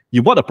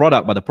 You bought a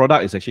product, but the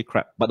product is actually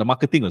crap, but the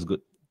marketing was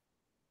good.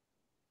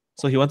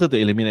 So he wanted to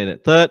eliminate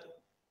it. Third,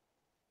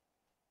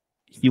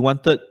 he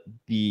wanted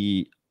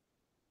the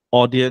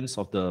audience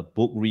of the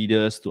book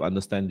readers to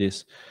understand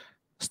this.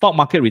 Stock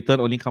market return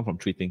only come from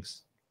 3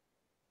 things.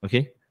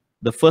 Okay,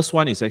 the first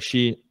one is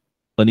actually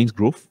earnings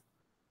growth.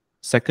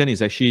 Second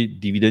is actually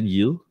dividend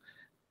yield,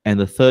 and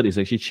the third is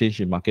actually change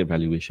in market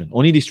valuation.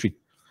 Only these 3.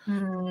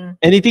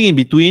 Anything in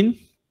between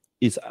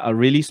is a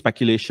really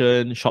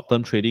speculation,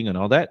 short-term trading, and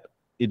all that.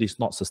 It is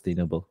not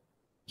sustainable.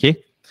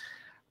 Okay.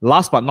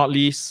 Last but not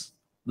least,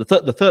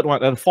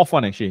 the fourth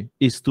one actually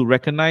is to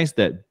recognize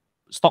that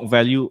stock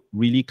value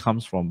really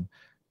comes from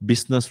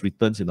business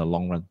returns in the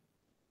long run.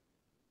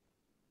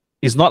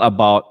 It's not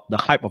about the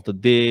hype of the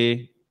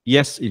day.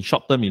 Yes, in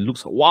short term, it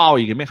looks, wow,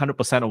 you can make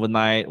 100%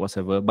 overnight,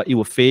 whatever, but it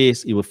will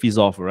fizz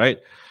off, right?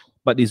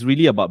 But it's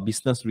really about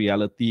business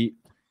reality,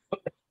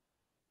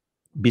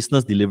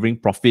 business delivering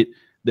profit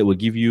that will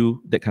give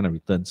you that kind of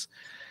returns.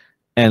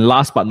 And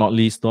last but not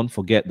least, don't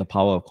forget the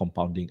power of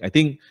compounding. I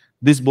think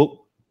this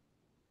book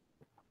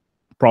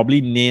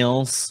probably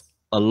nails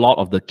a lot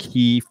of the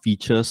key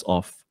features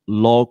of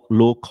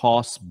low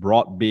cost,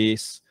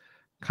 broad-based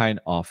kind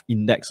of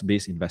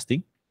index-based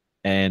investing.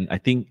 And I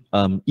think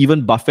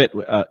even Buffett,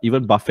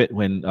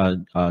 when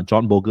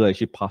John Bogle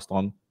actually passed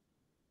on,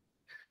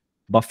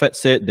 Buffett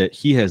said that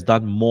he has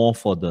done more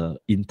for the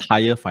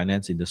entire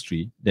finance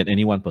industry than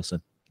any one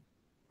person.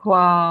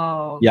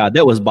 Wow. Yeah,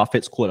 that was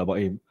Buffett's quote about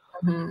him.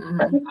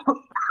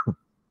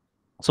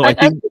 So I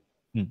think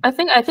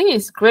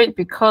it's great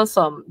because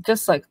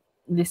just like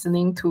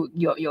listening to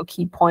your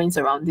key points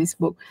around this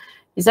book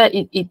is that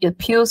it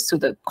appeals to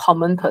the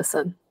common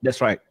person.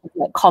 That's right.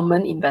 Like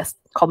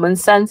common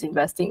sense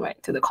investing,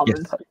 right? To the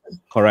common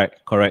person.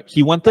 Correct.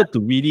 He wanted to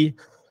really,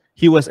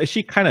 he was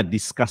actually kind of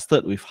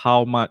disgusted with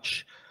how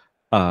much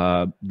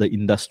the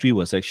industry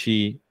was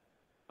actually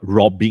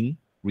robbing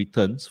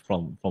returns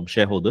from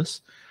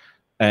shareholders.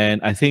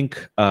 And I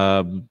think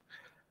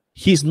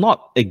he's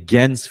not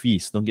against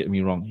fees, don't get me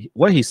wrong.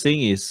 What he's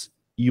saying is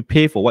you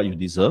pay for what you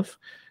deserve.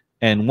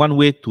 And one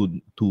way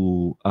to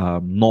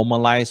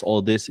normalize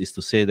all this is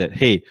to say that,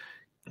 hey,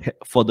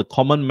 for the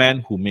common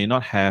man who may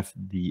not have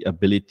the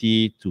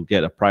ability to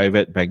get a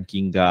private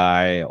banking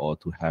guy or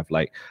to have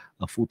like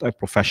a full-time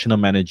professional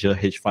manager,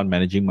 hedge fund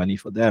managing money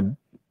for them,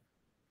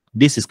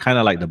 this is kind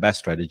of like the best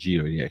strategy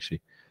already,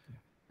 actually.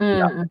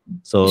 Yeah.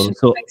 So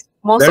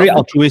very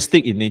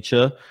altruistic in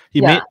nature.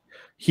 He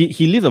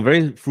lived a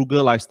very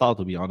frugal lifestyle,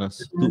 to be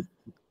honest.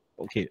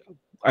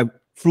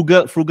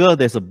 Frugal,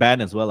 there's a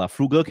band as well.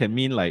 Frugal can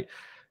mean like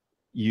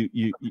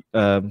you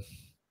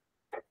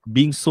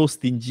being so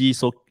stingy,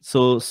 so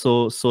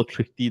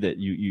thrifty that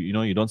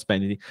you don't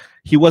spend anything.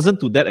 He wasn't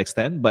to that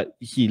extent, but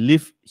he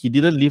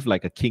didn't live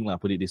like a king,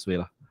 put it this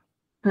way.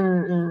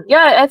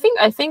 Yeah,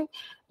 I think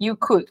you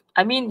could.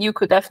 I mean, you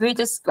could definitely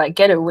just like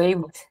get away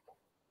with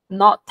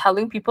not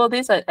telling people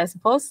this, I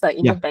suppose. Like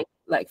in the bank,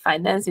 like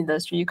finance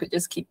industry, you could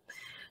just keep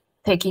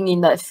taking in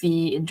that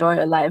fee, enjoy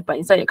your life, but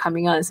instead you're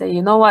coming out and say,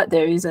 you know what,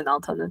 there is an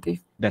alternative.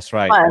 That's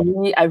right.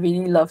 I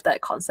really love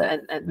that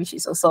concept, and which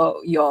is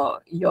also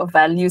your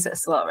values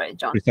as well, right,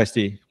 John?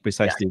 Precisely.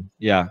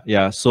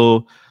 Yeah.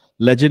 So,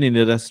 legend in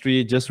the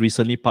industry just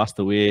recently passed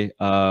away.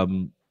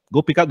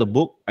 Go pick up the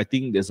book. I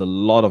think there's a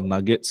lot of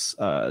nuggets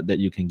that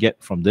you can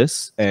get from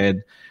this,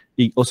 and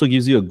it also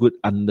gives you a good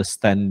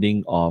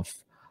understanding of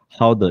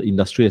how the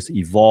industry has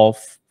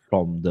evolved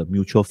from the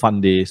mutual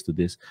fund days to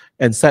this.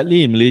 And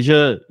sadly, in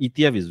Malaysia,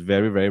 ETF is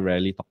very, very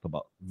rarely talked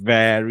about.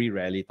 Very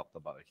rarely talked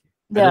about.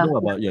 I don't know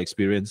about your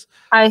experience.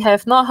 I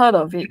have not heard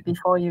of it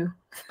before you.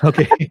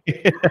 Okay.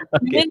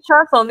 Unit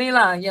trust only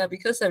lah. Yeah,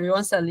 because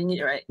everyone's selling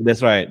it, right?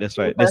 That's right. They're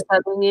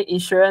selling it,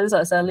 insurance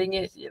are selling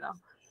it,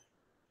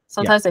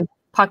 Sometimes they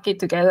pack it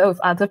together with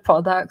other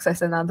products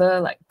as another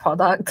like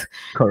product.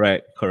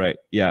 Correct.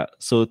 Yeah.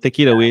 So take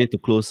it away to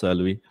close,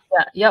 Louis.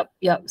 Yep.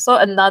 So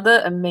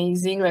another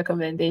amazing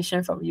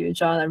recommendation from you,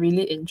 John. I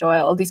really enjoy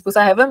all these books.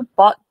 I haven't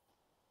bought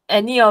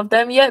any of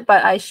them yet,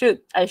 but I should.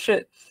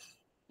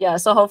 Yeah,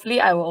 so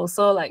hopefully I will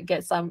also like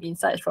get some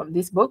insights from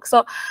this book.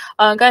 So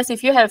guys,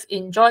 if you have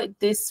enjoyed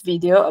this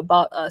video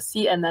about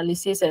C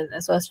analysis and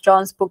as well as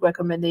John's book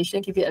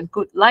recommendation, give it a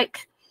good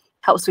like.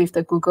 Helps with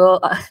the Google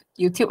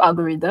YouTube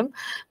algorithm.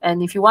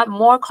 And if you want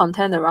more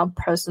content around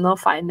personal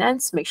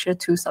finance, make sure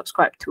to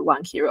subscribe to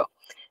WangHiro.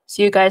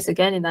 See you guys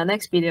again in our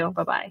next video.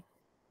 Bye-bye.